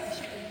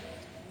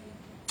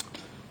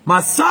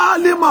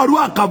 Masali maru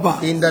akaba.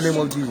 In the name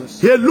of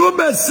Jesus.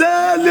 Elume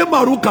seli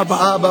maru kaba.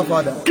 Abba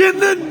Father. Kí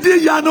ni di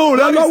ìyanu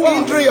rẹ lọ́wọ́? What is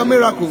hindering your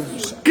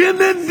miracles? Kí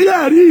ni di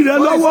ẹ̀rí rẹ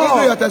lọ́wọ́? What is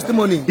hindering your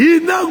testimony?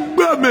 Iná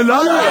gbẹ̀mí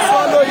lọ́wọ́.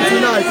 Follow you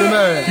tonight,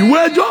 amen.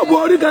 Ìwé Jóòbù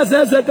orí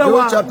kẹsẹ̀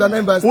kẹwàá. Job chapter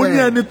 9 verse 10. Ó ní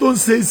ẹni tó ń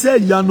ṣe iṣẹ́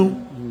ìyanu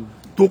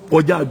tó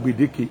kọjá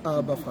gbèdéke.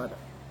 Abba Father.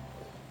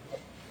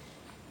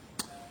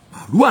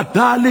 Àrùwà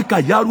dálé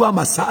kàyàrú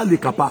àmàsálè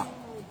kàpá.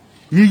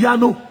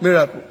 Ìyanu.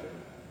 Miracle.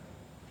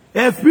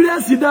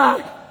 Experience that.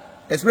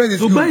 Experience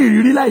is ṣùgbọ́n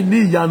ìrírí láì ní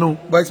ìyanu.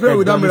 But experience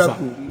without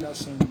miracle.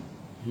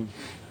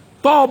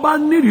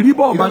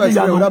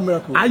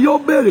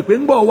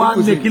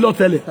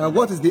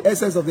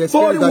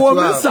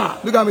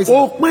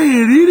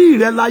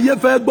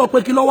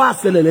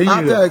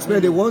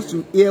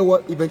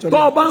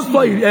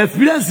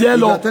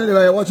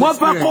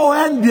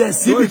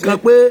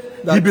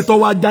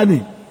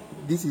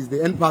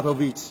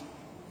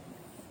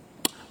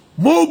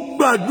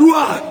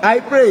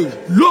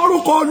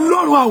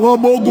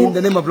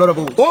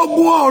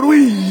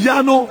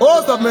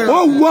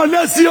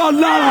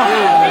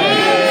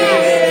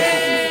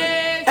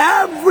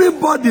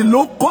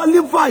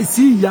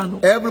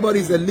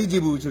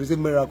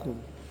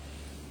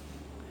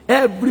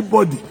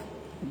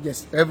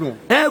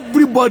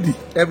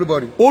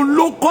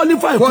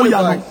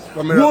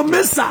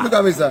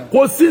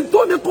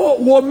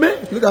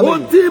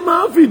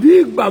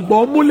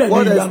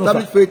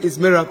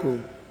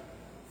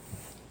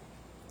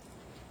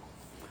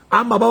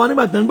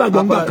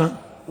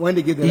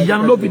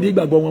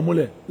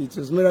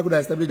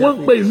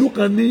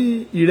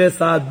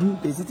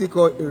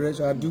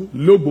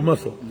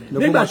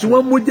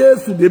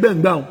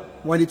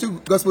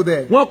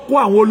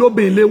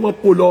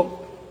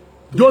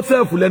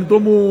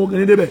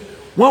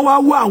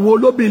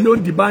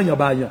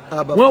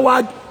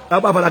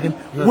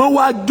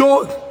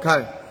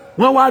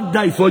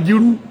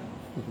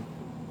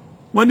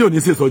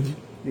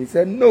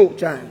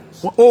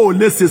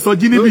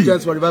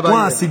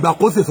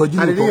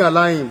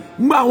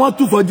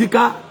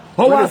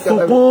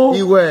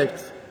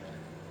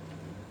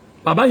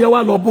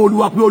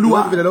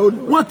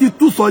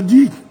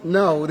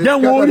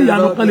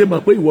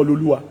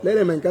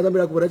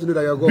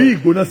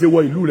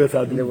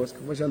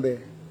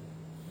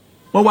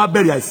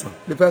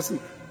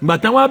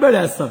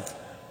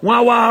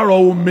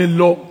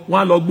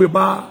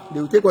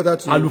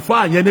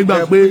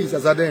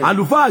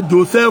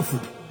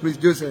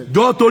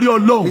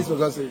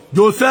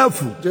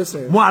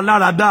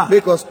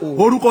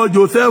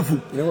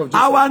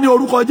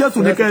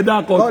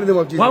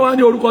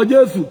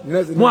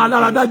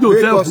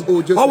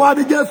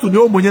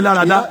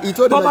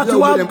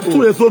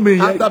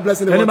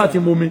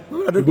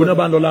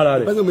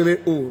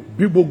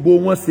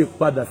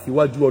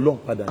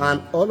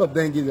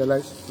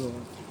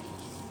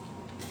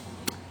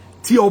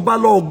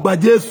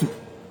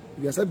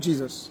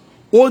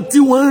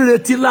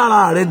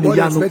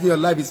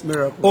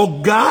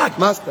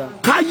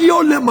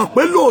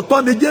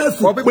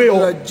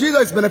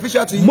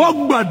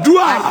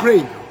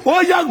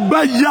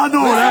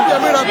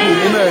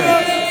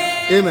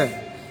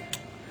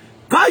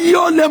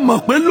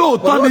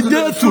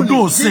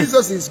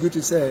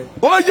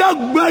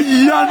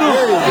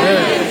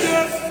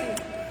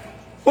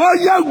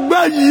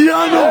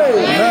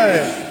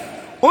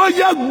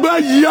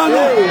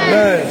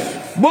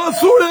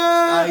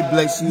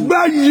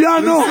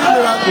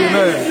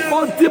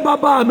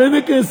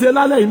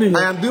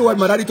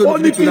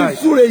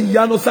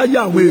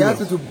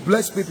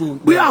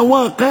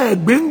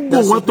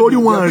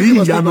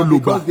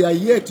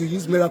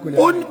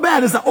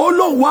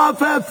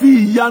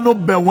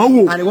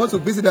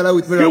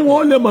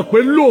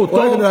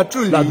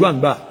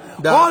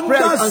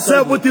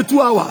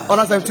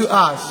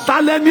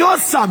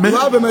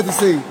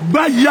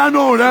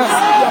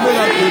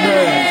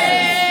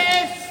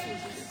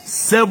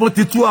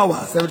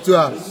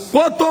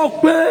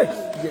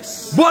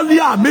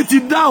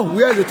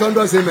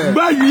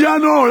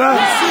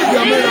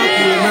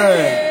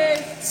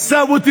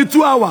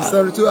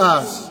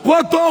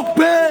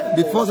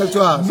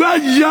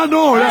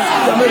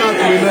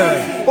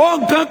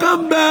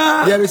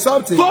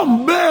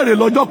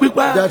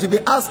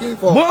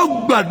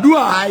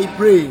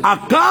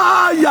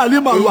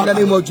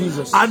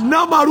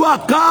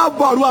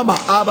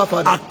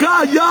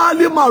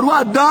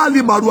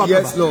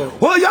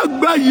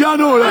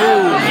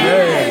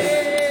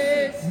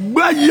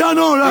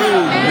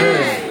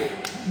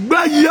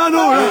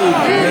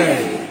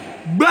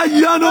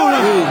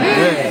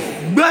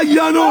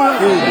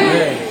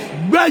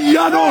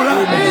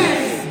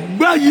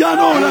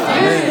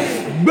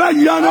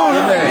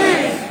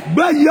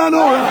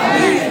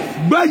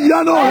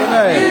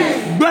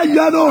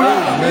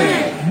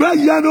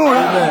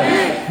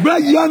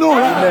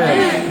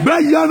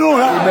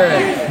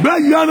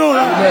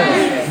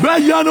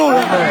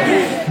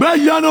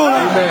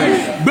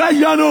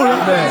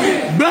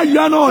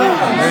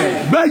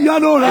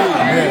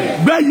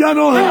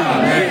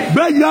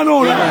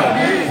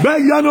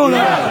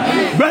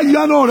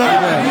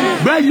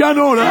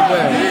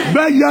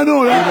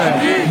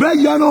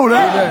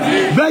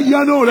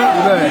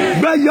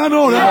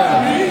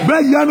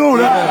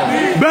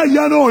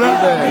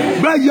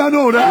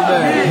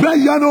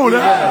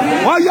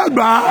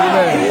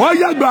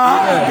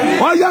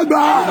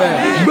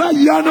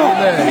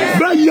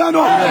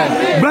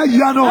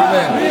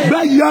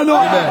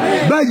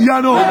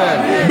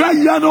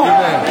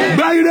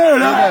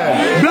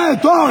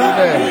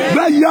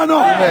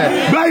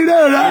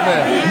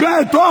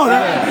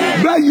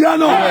 Gba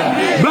ìyanu.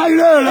 Gba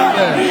ire rẹ.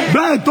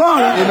 Gba ẹ̀tọ́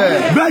rẹ.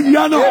 Gba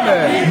ìyanu.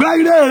 Gba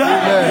ire rẹ.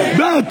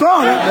 Gba ẹ̀tọ́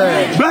rẹ.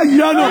 Gba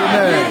ìyanu.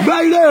 Gba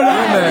ire rẹ.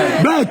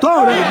 Gba ẹ̀tọ́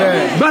rẹ.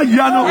 Gba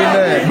ìyanu.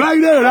 Gba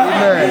ire rẹ.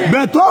 Gba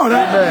ẹ̀tọ́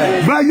rẹ.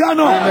 Gba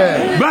ìyanu.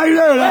 Gba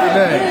ire rẹ.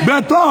 Gba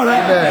ẹ̀tọ́ rẹ.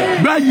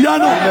 Gba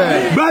ìyanu.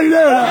 Gba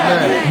ire rẹ.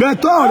 Gba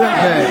ẹ̀tọ́ rẹ.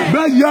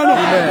 Gba ìyanu.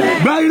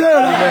 Gba ire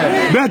rẹ.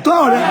 Gba ẹ̀tọ́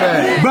rẹ.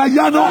 Gba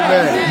ìyanu.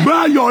 Gba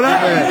ayọ̀ rẹ.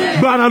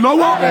 Gba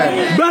ìrànlọ́wọ́.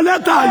 Gba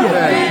lẹ́tà ayọ̀.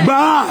 Gba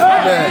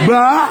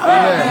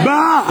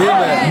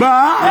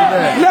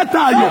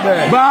lẹ́tà ayọ̀.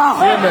 Gba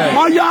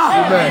ọ̀yá.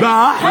 Gba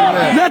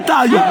lẹ́tà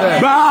ayọ̀.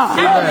 Gba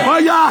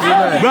ọ̀yá.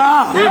 Gba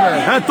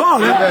ẹ̀tọ́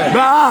rẹ.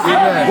 Gba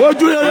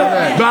ojú rere.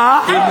 Gba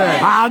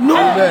àánú.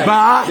 Gba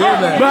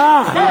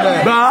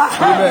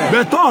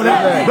ẹ̀tọ́ rẹ.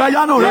 Gba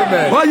yánú rẹ.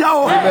 Ọ̀yá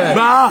o.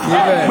 Gba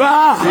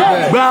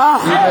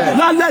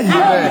lálẹ́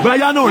yìí. Gba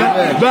yánú rẹ.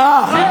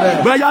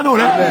 Gba yánú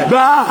rẹ.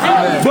 Gba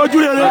ojú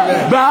rere.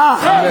 Gba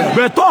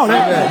ẹ̀tọ́ rẹ.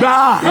 Gba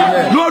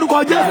lórúkọ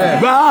Jésù.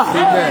 Gba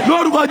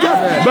lórúkọ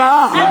Jésù. Gba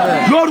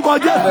lórúkọ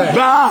Jésù.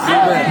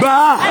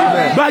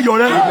 Gba yọ̀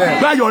rẹ.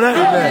 Gba yọ̀ rẹ.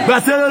 Gba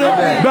sẹ́rẹ̀rẹ̀.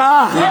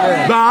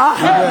 Gba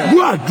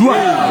àdúrà.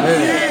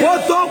 Ó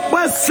tó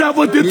pé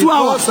 72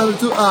 hours.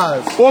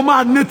 Ó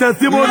máa ní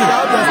testimony.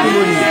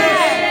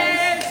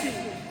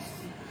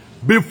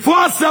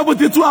 Before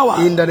 72 hours.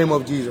 In the name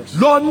of Jesus.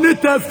 Lọ ní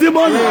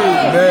testimony.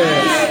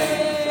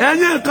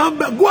 Ẹ̀yin kan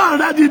bẹ go and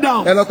write it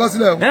down. Ẹ lọ kọ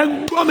sílẹ̀. Ẹ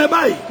ń gbọ́ mi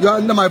báyìí. You are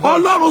under my voice.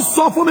 Ọlọ́run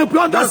sọ fún mi pé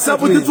under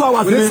 72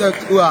 hours ni.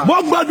 Mo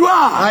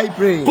gbàdúrà. I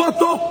pray. Kó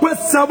tó pé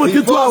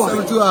 72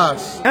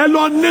 hours. Ẹ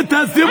lọ ní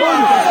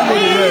testimony.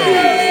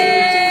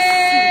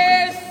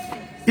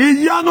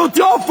 Ìyanu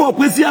tí ó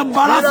fòpin sí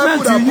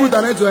embarrassment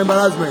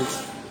yìí.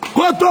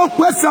 Kó tó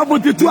pé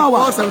 72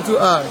 hours.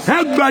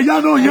 Ẹ gbà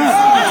ìyanu yẹn.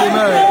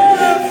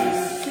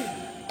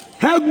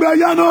 Ẹ gbà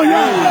ìyanu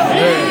yẹn.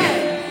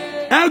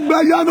 Ẹ gbà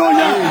ìyanu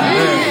yẹn.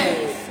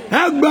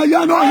 Ẹ gbà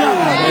ìyanu yẹn.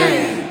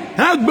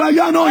 Ẹ gbà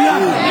ìyanu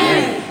yẹn.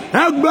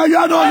 Ẹ gbà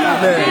ìyanu yẹn.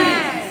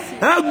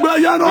 Ẹ gbà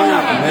ìyanu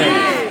yẹn.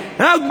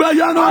 Ẹ gbà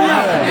ìyanu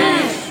yẹn.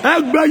 Ẹ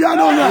gbà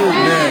ìyanu yẹn.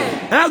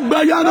 Ẹ gbà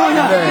ìyanu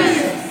yẹn.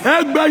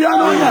 Ẹ gbà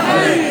ìyanu yẹn.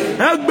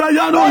 Ẹ gbà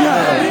ìyanu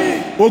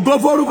yẹn. Ògo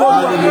forúkọ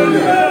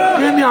Olúwa.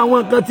 Kí ni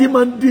àwọn nǹkan tí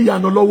máa ń di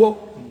ìyanu lọ́wọ́?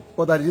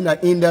 What are the things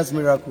that hinders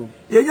miracle?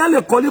 Èèyàn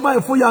lè qualify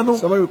fún ìyanu.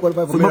 Somebody will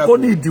qualify for Ṣùgbọ́n miracle. kó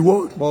ní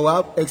ìdíwọ́. But we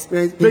have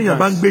experienced Béèyàn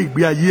bá ń hindrance. gbé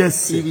ìgbé ayé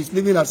ẹ̀ṣẹ̀. If he's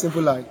living a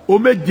sinful life. O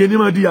méje ní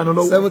máa di ìyanu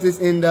lọ́wọ́. 7 is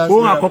hindrance.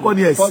 Ohun àkọ́kọ́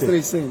ni First ẹ̀ṣẹ̀.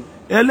 is sin.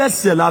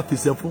 Ẹlẹ́ṣẹ̀ la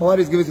fìṣẹ́ fún. What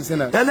is given to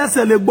sinners?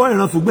 Ẹlẹ́ṣẹ̀ lè gbọ́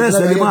ìran ṣùgbọ́n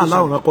ẹ̀ṣẹ̀ lè máa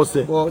láwòrán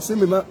kọsẹ̀. But sin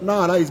may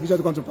now allow his vision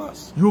to come to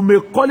pass. You may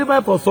qualify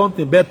for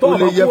something but tó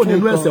ọ̀rọ̀ kúrò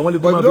nínú ẹ̀ṣẹ̀ wọ́n lè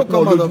tó But máa if fi you don't kún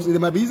ọ come out lójú. of it, they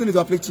might be using it to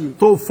afflict you.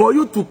 So for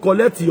you to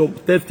collect your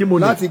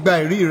testimony, Láti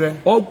gba ẹ̀rí rẹ.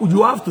 or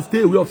you have to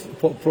stay away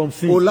from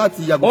sin. O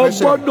láti yàgò O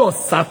fẹ́ṣẹ̀. gbọ́dọ̀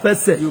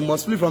sáfẹ́sẹ̀. You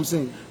must flee from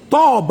sin.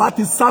 Tọ́ ọ bá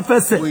ti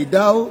sáfẹ́sẹ̀.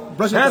 Without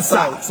brushing it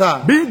aside,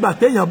 sir, Bí ìgbà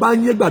téèyàn bá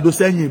ń yé gbàdo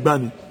sẹ́yìn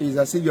ìgbà ni. it's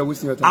as if you are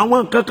wasting your time.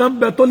 Àwọn nǹkan kan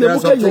bẹ tó lè There mú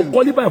are kéèyàn something-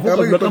 qualify fún there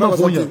are ọ̀gbẹ́ kan náà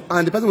fún yẹn.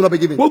 and the person will not be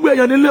given. Gbogbo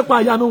èèyàn ní lépa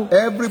àyanu.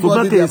 Everybody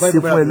Ṣùgbọ́n kì í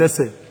ṣe fún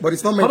ẹlẹ́ṣẹ̀. But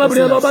it's not meant for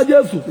Ọmọbìnrin sinners. ọlọ́ba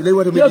Jésù. The lady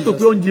went to meet Jésù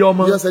pé oúnjẹ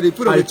ọmọ Jesus said, the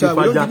food of the child,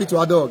 we don't give it to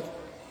our dog.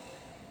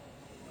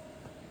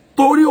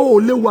 Torí o ò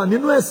lè wà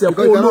nínú ẹ̀ṣẹ̀ kó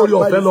Because you olórí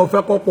cannot ọ̀fẹ́ lọ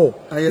fẹ́ kọ́pọ̀.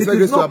 And you It expect is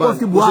grace to not abound.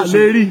 possible a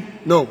lè rí.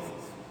 No.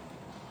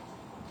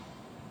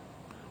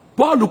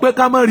 Paul pé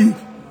ká má rí.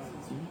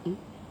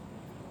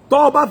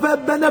 Tọ́ ọ bá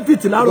fẹ́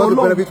benefit lára God will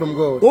Ọlọ́run. benefit from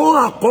God. Ohun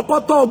àkọ́kọ́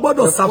tọ́ ọ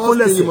gbọ́dọ̀ The sá fún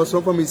first thing you lẹ́ṣẹ̀. must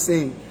run from is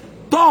sin.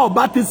 Tọ́ ọ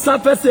bá ti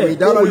sáfẹ́sẹ̀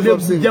Without o running lè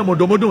from sin. jẹ́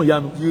mọ̀dọ̀mọ́dọ̀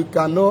ìyanu. You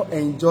cannot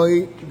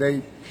enjoy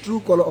the true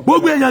color of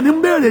Gbogbo èèyàn ní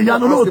ń béèrè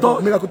ìyanu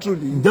lóòótọ́. miracle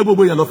truly. Ǹjẹ́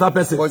gbogbo èèyàn lọ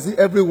sáfẹ́sẹ̀? Was it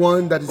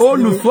everyone that is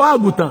Olùṣọ́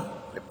àgùntàn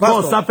tọ́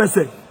Pastor.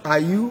 sáfẹ́sẹ̀. Are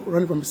you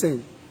running from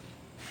sin?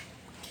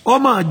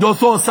 Ọmọ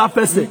àjọsọ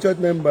sáfẹ́sẹ̀. Church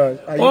members,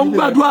 are you Ó ń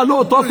gbàdúrà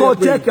lóòótọ́ sọ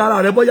chẹ́ẹ̀kì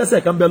ara rẹ̀ bọ́yá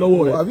ẹ̀ṣẹ̀ kan bẹ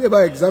lọ́wọ́ rẹ̀. have you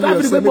ever examined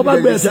Láti rí pé yourself? mo bá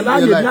Maybe gbé there is ẹ̀ṣẹ̀ sin in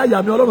láàyè your ní life.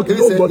 àyà mi Ọlọ́run kì If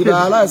yóò you gbọ́ say, if I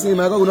tèmi. allow sin,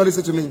 my God will not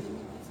listen to me.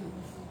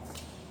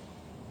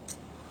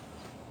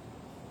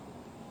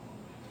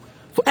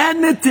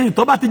 Anything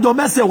tó bá ti jọ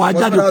mẹ́sẹ̀ wàá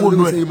jáde Whatever kó nu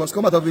you say, ẹ̀. you must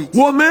come out of it.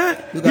 Wò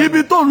mí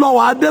ibi tó ń lọ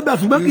wàá débẹ̀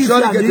ṣùgbọ́n kì í You ṣe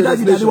surely get to the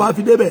àdéhìdájì ni wàá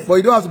fi débẹ̀. destination. But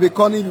you don't have to be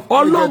cunning.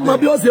 Ọlọ́run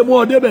bí ó ṣe mú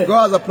ọ débẹ̀.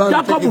 God has a plan to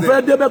Jacob take you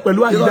fẹ́ there. débẹ̀ pẹ̀lú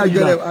Jacob àyídájì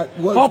get rẹ̀. there,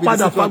 what Ó be padà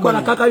the situation fagbára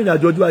coming? káká ìrìn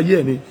àjò ojú ayé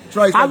ẹ̀ ni.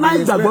 Try it and be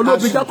Aláìgbàgbọ́ ló fi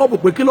action. Jacob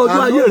pé kí lọ́jọ́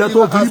And ayé rẹ̀ tó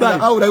don't fi rí ask me,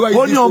 how would I báyìí. write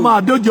Ó this ní ọmọ book?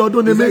 àdójì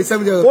ọdún ni He mí. said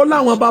 70 years. Ó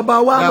láwọn bàbá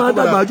wa Yeah, máa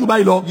dàgbà jù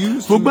báyìí lọ. you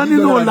used to Ṣùgbọ́n be nínú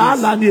younger than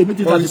làálàá ni èmi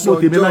ti this. tàbíkó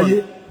For tèmi John,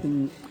 láyé.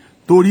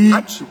 Torí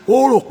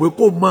ó rò pé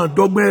kó máa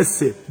dọ́gbọ́n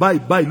ẹ̀ṣẹ̀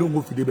báyìí ló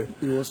ń fi débẹ̀.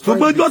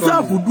 Ṣùgbọ́n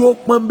Joseph dúró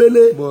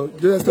pọ́nbélé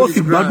But Joseph ó stood sì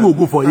his gbádùn ground,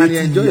 ògo for and he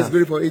 80 enjoyed his years.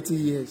 glory for 80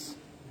 years.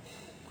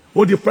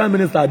 Ó di prime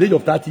minister at the age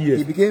of 30 years.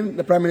 He became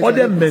the prime minister. Ó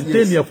dẹ̀ for 80 maintain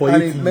years. here for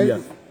And he 80 maintained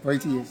years. For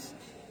 80 years.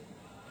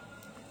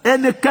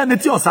 ẹnikẹ́ni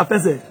tí ọ̀sà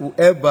fẹsẹ̀.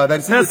 Whoever that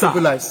is in the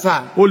people like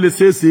sir. Ó lè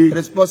ṣeé ṣe. It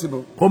is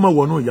possible. Kó má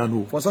wọnú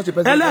ìyanu. For such a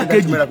person.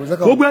 Ẹlẹ́ẹ̀kejì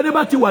gbogbo ẹni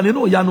bá ti wà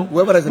nínú ìyanu.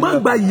 Má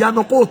gba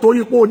ìyanu kó o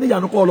torí pé o ní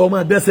ìyanu kó o lọ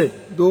máa dẹ́ṣẹ̀.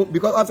 Though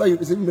because after you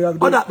receive miracle.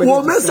 Ọ̀dà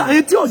wọ́n mẹ́sà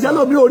yín tí ọ̀jẹ́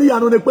lómi orí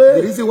ìyanu ni pé.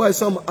 The reason why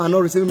some are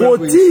not receiving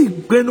miracle is.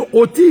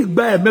 Kò tí ì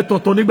gba ẹ̀mẹ́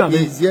tuntun nígbà mi.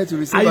 He is yet to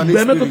receive an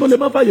ẹ̀mẹ́ tuntun lè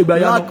má fàyè gbà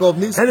yanu. Lack of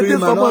new spirit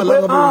and not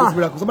allowing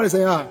miracle. Somebody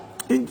say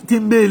tí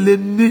n bẹ́ẹ̀ lè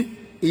ní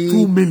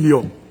 2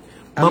 million.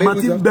 Màmá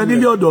tí ń bẹ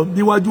nílé ọ̀dọ̀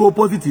níwájú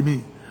opposite mi.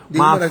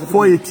 Màá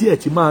fọ́ etí ẹ̀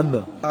tí máa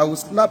nà. I will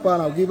slap her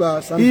and I will give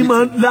her some.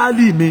 Ìmọ̀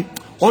láàlì mi.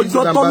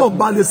 Ọjọ́ tọ́lọ̀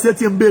bá lè ṣe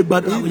tí ń bẹ́ẹ̀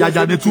gba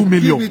yàjà ní 2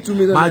 million.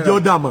 Màá jẹ́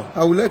ọ̀dà mọ̀.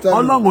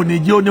 Ọlọ́run ò ní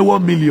jẹ́ ó ní 1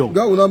 million.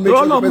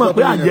 Ọlọ́run mọ̀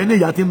pé àjẹ́ ní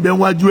ìyá tí ń bẹ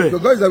wájú ẹ̀.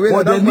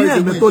 Ọ̀dẹ̀ ní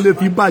ẹ̀mí tó lè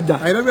fi bàjà.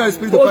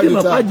 Ó sì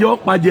mọ̀ pàjẹ́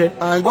ọ̀pàjẹ́.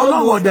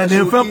 Ọlọ́run ọ̀dẹ̀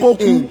ní fẹ́ kó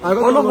kú.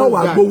 Ọlọ́run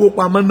wà gbowó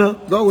pamọ́ ná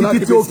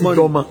títí tí ó fi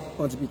jọmọ.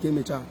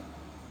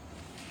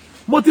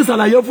 Mo ti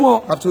ṣàlàyé fún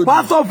ọ.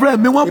 Pastor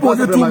friend mi wọ́n pọ̀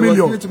ní 2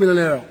 million.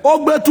 Ó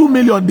gbé 2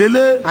 million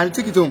délé.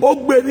 Ó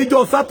gbé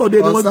níjọ́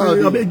Saturday ni wọ́n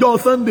gbé níjọ́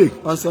Sunday.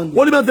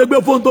 Ó ní bẹ́ẹ̀ gbé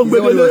fóònù tó ń gbé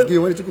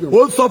délé.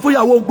 Ó sọ fún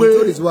ìyàwó pé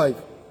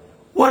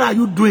what are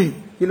you doing?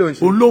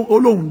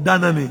 Olóhùn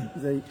dáná ni.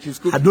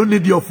 I don't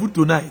need your food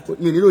tonight.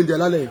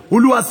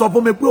 Olúwa sọ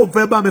fún mi pé ó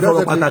fẹ́ bá mi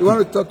sọ̀rọ̀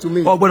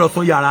pàtàkì. Ó gbọ́dọ̀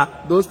sùn yàrá.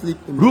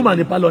 Room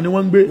and parlour ni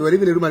wọ́n ń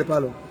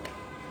gbé.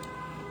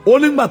 Ó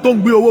nígbà tó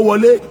ń gbé owó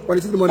wọlé,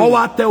 ó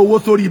wá tẹ owó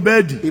sórí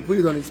bẹ́ẹ̀dì,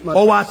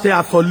 ó wá tẹ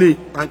aṣọ lé,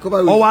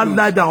 ó wá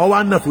lájà, ó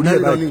wá nà sórí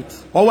ẹ̀bá,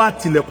 ó wá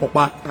tilẹ̀kùn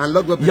pa.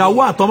 Ìyàwó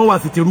àtọmọ wà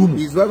sitting room.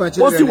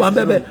 Ó sì wà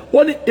bẹ́ẹ̀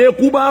ó ní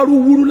eku bá rú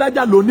wúrú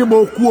lájà lónìí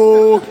mo kú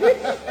o.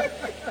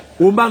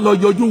 Òun bá ń lọ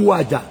yọjú wo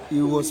àjà.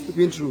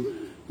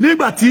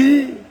 Nígbà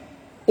tí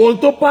ohun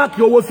tó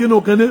páàkì owó sínú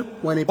kinní,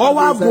 ó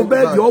wá gun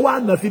bẹ́ẹ̀dì, ó wá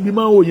nà síbi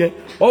máa ń wò yẹn,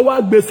 ó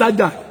wá gbé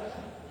sájà.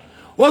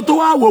 Ó tó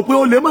wá wò pé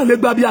ó lè má lè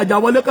gba bí àjà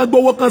wọlé kan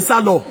gbówó kan sá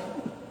lọ.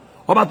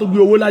 Ọba tó gbé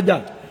owó lájà.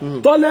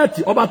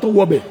 Tọ́lẹ́ẹ̀tì ọba tó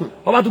wọbẹ̀.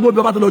 Ọba tó gbé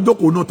ọba tó lọ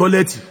jókòó nù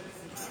tọ́lẹ́ẹ̀tì.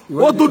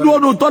 Ó tó dúró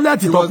nù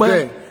tọ́lẹ́ẹ̀tì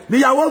tọ́pẹ́.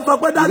 Níyàwó sọ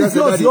pé dáàdì sí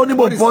òsì ó ní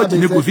mò ń pọ́ọ̀jì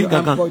ní kò sí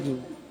kankan.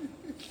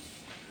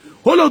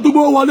 Ó lọ tó gbé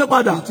owó wọlé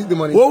padà.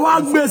 Ó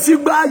wá gbé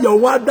sígbà ayọ̀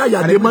wá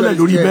dáyàdé mọ́lẹ̀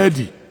lórí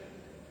bẹ́ẹ̀dì.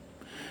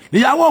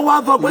 Níyàwó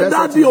wa sọ pé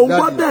dáàdì òun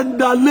wá bẹ̀ ń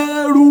da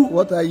lérú.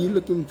 What are you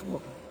looking for?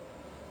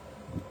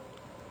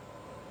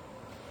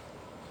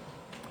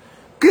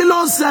 Kí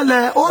ló ń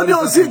ṣẹlẹ̀? Ó ní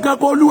òsì nǹkan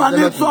kan Olúwa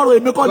ní sọ̀rọ̀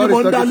èmi kọ́ ni mò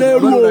ń da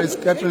lérú o.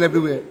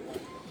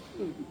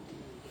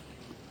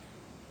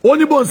 Ó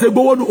ní bó ń ṣe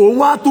gbowó nu òun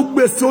wá tún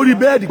gbé sórí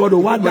bẹ́ẹ̀dì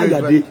gbọ́dọ̀ wá dá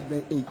yàdé.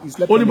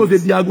 Ó ní bó ṣe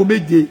di aago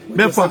 7,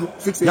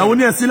 6 ìyàwó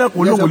ní ẹ̀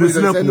sílẹ̀kùn olóhùn lè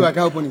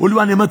sílẹ̀kùn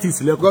Olúwa ni ẹ má ti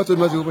sílẹ̀kùn.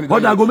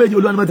 Ọ̀dà aago 7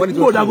 Olúwa ni ẹ má ti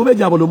sílẹ̀kùn. Ọ̀dà aago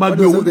 7 àbọ̀ ló máa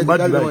gbé owó tó bá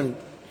dì báyìí.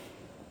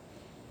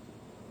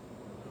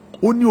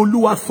 Ó ní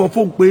Olúwa sọ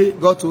fún un pé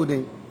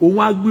òun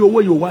á gbé owó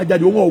yìí òun á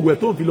jáde owó ọ̀wẹ̀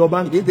tó ń fi lọ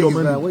báńkì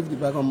ìjọba ní.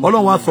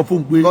 Ọlọ́run á sọ fún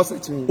un pé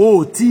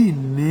ó tí ì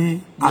ní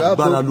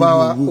agbára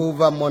lórí owó.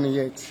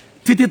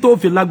 Títí tó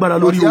fi lágbára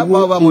lórí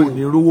owó ò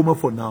ní rówó mọ́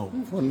for now.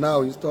 For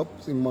now you stop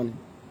seeing money.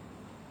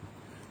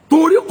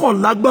 Torí kò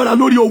lágbára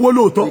lórí owó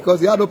lóòótọ́.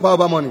 Because he had no power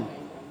over money.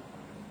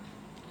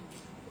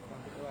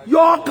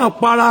 Yóò kàn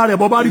para rẹ̀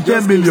bọ́ bá rí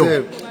 10 million.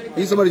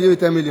 If somebody give you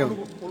 10 million.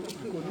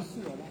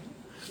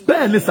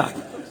 Bẹ́ẹ̀ ni sà.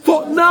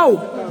 So now,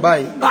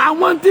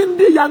 àwọn tí ń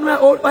di ìyanu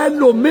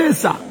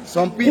ẹlòmíìsà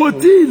kò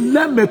tí ì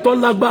lẹ́mẹ̀tọ́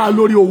lágbára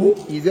lórí owó.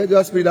 Is there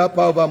just spirit that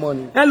power over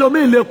money?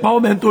 Ẹlòmíì lè pa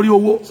ọmọ ẹ̀ nítorí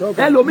owó.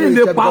 Ẹlòmíì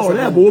lè pa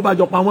ọ̀rẹ́ ẹ̀ bówó bá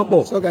jọ pa wọ́n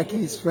pọ̀. So can kill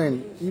his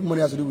friend if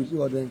money has to do with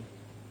you or them.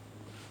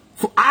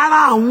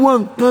 Ara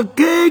àwọn nǹkan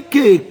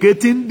kéékèèké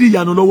tí ń di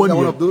ìyanu lọ́wọ́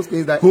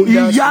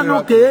nìyẹn.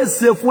 Ìyanu kìí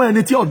ṣe fún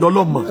ẹni tí ọ̀dọ́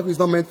lọ mọ̀. Life is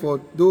not meant for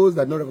those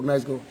that don't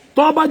recognize God.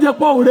 Tó bá jẹ́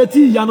pé òun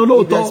retí ìyanu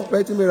lóòótọ́,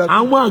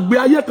 àwọn àgbé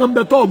ayé kan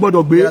bẹ tó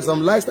gbọdọ̀ gbé.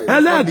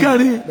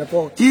 Ẹlẹ́ẹ̀kẹrin,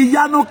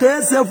 ìyanu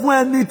kìí ṣe fún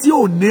ẹni tí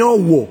ò ní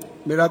ọ̀wọ̀.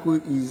 Miracle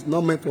is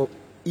not meant for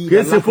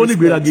kìí ṣe fún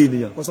nígbéraga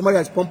ènìyàn.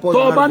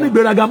 Tó bá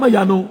nígbéraga má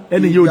yanu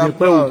ẹni yóò ní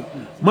pẹ́ o.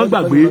 Má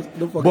gbàgbé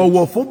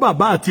bọ̀wọ̀ fún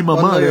bàbá àti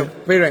màmá rẹ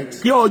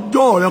kí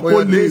ọjọ́ rẹ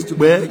kó lè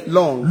pẹ́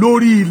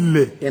lórí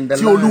ilẹ̀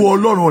tí Olúwa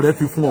Ọlọ́run rẹ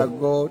fi fún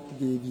ọ.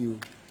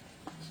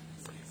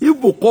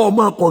 Ibo kọ́ ọ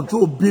máa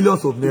control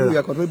billions of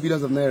naira.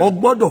 O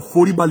gbọ́dọ̀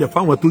forí balẹ̀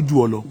fáwọn tó jù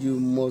ọ lọ.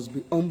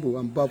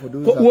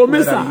 Wo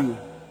mẹ́sà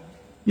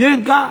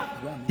Yínká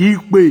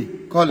ìpè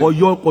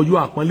ọ̀yọ́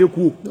àpọ́nlé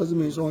kú.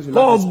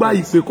 Kọ́ gba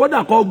ìpè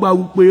kódà kọ́ gba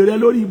ìpè rẹ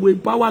lórí ìwé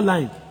power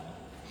line.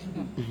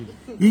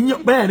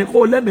 Bẹ́ẹ̀ ni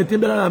kó lẹ́mìí tí ń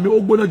bẹ lára mi ó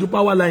gbóná ju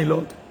power line lọ.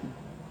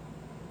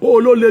 Ó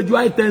ló le ju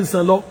high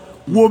tension lọ.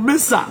 Wo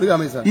mẹ́sà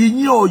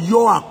ìyẹn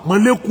ọ̀yọ́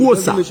àpọ́nlé kú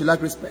òsà.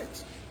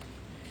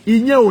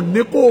 Ìyẹn ò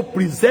ní kó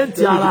present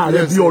ara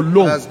rẹ bí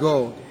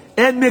Ọlọ́run.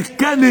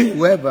 Ẹnikẹ́ni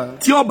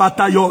tí ó bá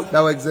tayọ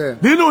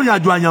nínú ìrìn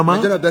àjò àyànmọ́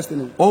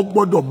ó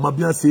gbọ́dọ̀ mọ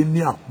bí wọ́n ṣe ní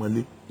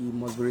àpọ́nlé.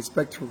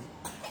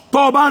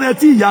 Tó o bá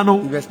retí ìyanu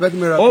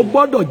ó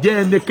gbọ́dọ̀ jẹ́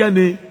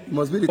ẹnikẹ́ni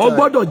ó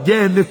gbọ́dọ̀ jẹ́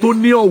ẹni tó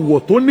ní ọ̀wọ̀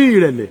tó ní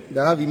ìrẹ̀lẹ̀.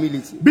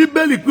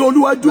 Bíbélì pé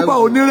Olúwa júbà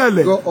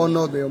onírẹ̀lẹ̀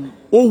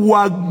ó wo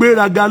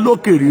agbéraga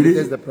lókè rere.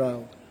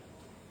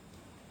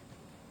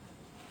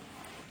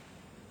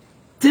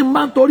 tí n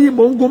bá ń torí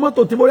mò ń gun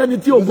mọ́tò tí mo rẹ́ni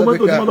tí ò gun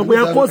mọ́tò tí mo sọ pé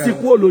ẹ kó sì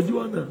kúrò lójú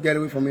ọ̀nà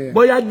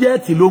bóyá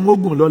jẹ́ẹ̀tì ló ń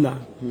gùn lọ́la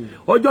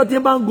ọjọ́ tí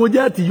n bá ń gun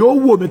jẹ́ẹ̀tì yóò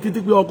wò mí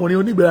títí pé ọkùnrin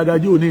onígbèraga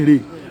jẹ́ òní rè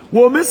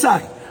wò mí sà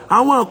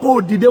àwọn kan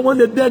ò dìde wọ́n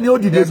lè dẹ́ ni ó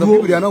dìde dúró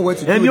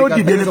ẹni ó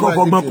dìde ní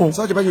kọ́kọ́ gbọ́n kun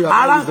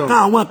ara kan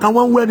àwọn kan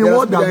wọ́n ń wẹ́ ni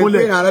wọ́n dà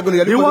múlẹ̀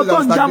ìwọ tó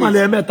ń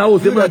jámàlẹ̀ ẹ̀mẹ́ta ó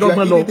ṣe fẹ́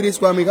dọ́gbọ́n lọ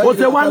ó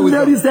ṣe wá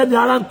lérí sẹ́ni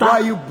ara ń ta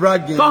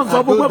tó ń sọ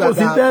fún pé kò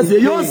sí tẹ́sí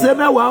yóò ṣe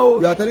mẹ́wàá o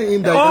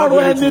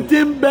ọ̀rọ̀ ẹni tí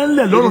ń bẹ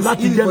ńlẹ̀ lọ́rùn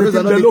láti jẹ́ ẹni tí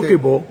ń bẹ lókè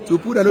bọ́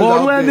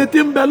ọ̀rọ̀ ẹni tí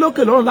ń bẹ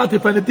lókè lọ́rùn láti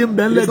fẹ́ ẹni tí ń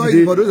bẹ ńlẹ̀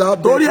dìde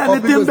torí ẹni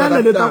tí ń bẹ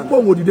ńlẹ̀ lè ta kó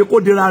òun òdìdé kó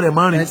dira rẹ̀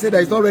mọ́rin.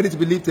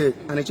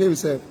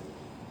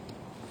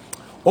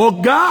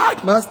 Ọ̀gá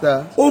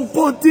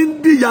ohunkóhun tí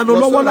ń di ìyanu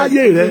lọ́wọ́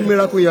láyé rẹ̀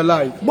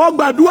mo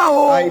gbàdúrà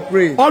o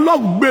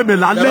Ọlọ́run gbé mi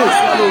lálẹ́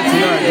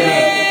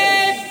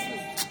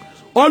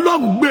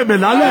Ọlọ́run gbé mi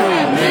lálẹ́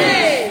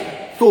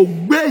tó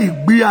gbé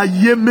ìgbé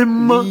ayé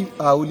mímọ́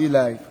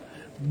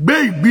gbé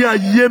ìgbé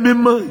ayé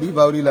mímọ́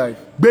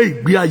gbé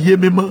ìgbé ayé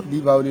mímọ́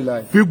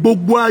fi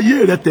gbogbo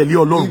ayé rẹ tẹ̀lé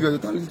Ọlọ́run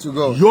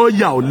yóò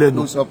yà ọ́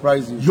lẹ́nu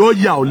yóò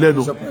yà ọ́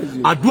lẹ́nu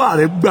àdúrà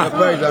rẹ gbà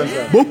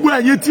gbogbo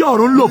ẹ̀yin tí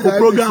ọ̀run ń lò fún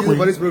programu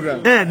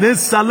yìí ẹ̀ ní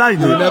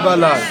sáláìní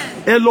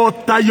ẹ lọ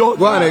tayọ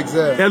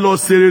ẹ lọ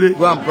ṣe rere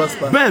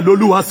bẹ́ẹ̀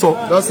lolúwa sọ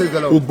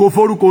ògo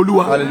forúkọ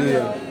Olúwa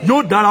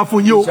yóò dára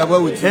fún yín o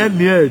ẹ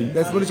ní ẹ̀rí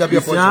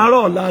ìsìn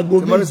àárọ̀ láago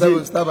méje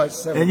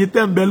ẹ̀yin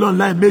tẹ́ ń bẹ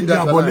online méje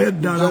àbọ̀lẹ́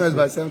dára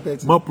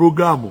mọ́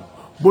programu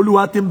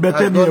bólúwa tí ń bẹ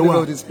tẹ́mi ẹ̀ wá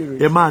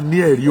ẹ máa ní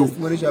ẹ̀rí o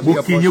mo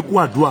kí yín kú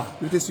àdúrà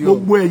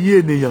gbogbo ẹ̀yin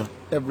ènìyàn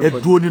ẹ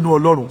dúró nínú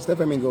Ọlọ́run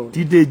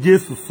dídé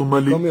Jésù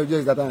súnmọ́lé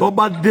tó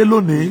bá dé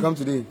lónìí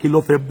kí ló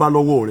fẹ́ bá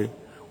lọ́wọ́ rẹ̀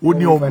ó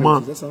ní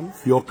ọmọ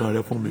fi ọkàn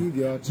rẹ fún mi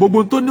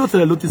gbogbo tó ní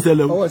òṣèlè ló ti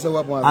ṣẹlẹ̀ o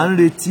à ń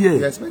retí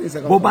ẹ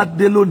bó bá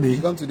dé lónìí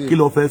kí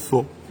ló fẹ́ sọ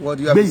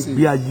gbé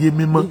ìgbé ayé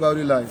mímọ́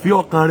fi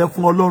ọkàn rẹ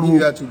fún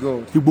Ọlọ́run o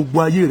fi gbogbo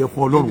ayé rẹ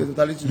fún Ọlọ́run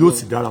yóò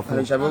sì dára fún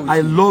ọ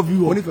I love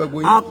you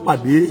á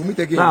pàdé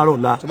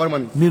láàárọ̀ la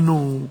nínú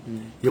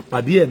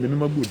ìpàdé ẹ̀mí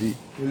mímọ́ gbòde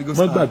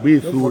má gbàgbé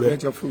èso rẹ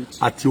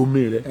àti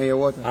omi rẹ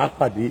á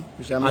pàdé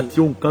àti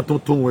ohun kan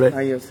tuntun rẹ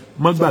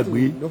má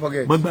gbàgbé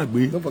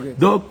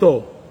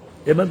dókítà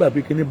ẹ má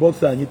gbàgbé kí ni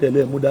bọ́ksà yín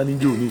tẹ́lẹ̀ mú dání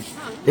jò ní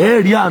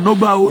ẹ rí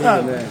ànágbá o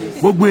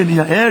gbogbo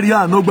ènìyàn ẹ rí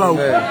ànágbá o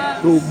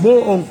tó mú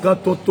nǹkan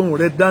tuntun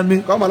rẹ dání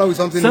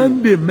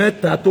Sunday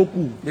mẹ́ta tó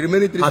kù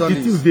àti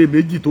Tuesday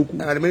méjì tó kù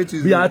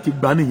bí a ti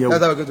gbà nìyẹn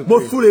o mo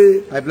súre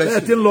ẹ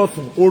ti ń lọ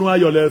sùn oorun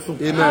ayọ̀ lẹ sùn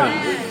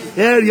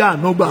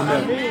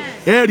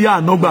ẹ rí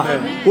ànágbá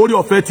orí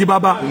ọ̀fẹ́ tí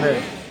bàbá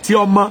tí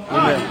ọmọ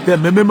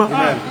tẹ̀mí mímọ́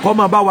kọ́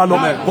máa bá wa lọ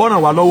kọ́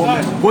ràn wá lọ́wọ́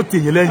kó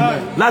tìyìn lẹ́yìn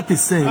láti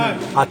sìn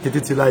àti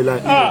títí láéláé.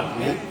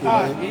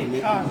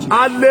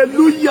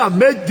 Aleluya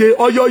méje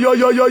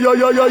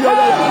ọyọyọyọyọyọyọyọ.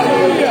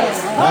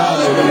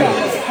 Hallelujah.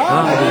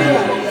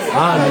 Hallelujah.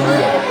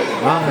 Hallelujah.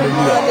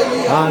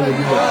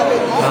 Hallelujah.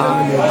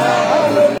 Hallelujah.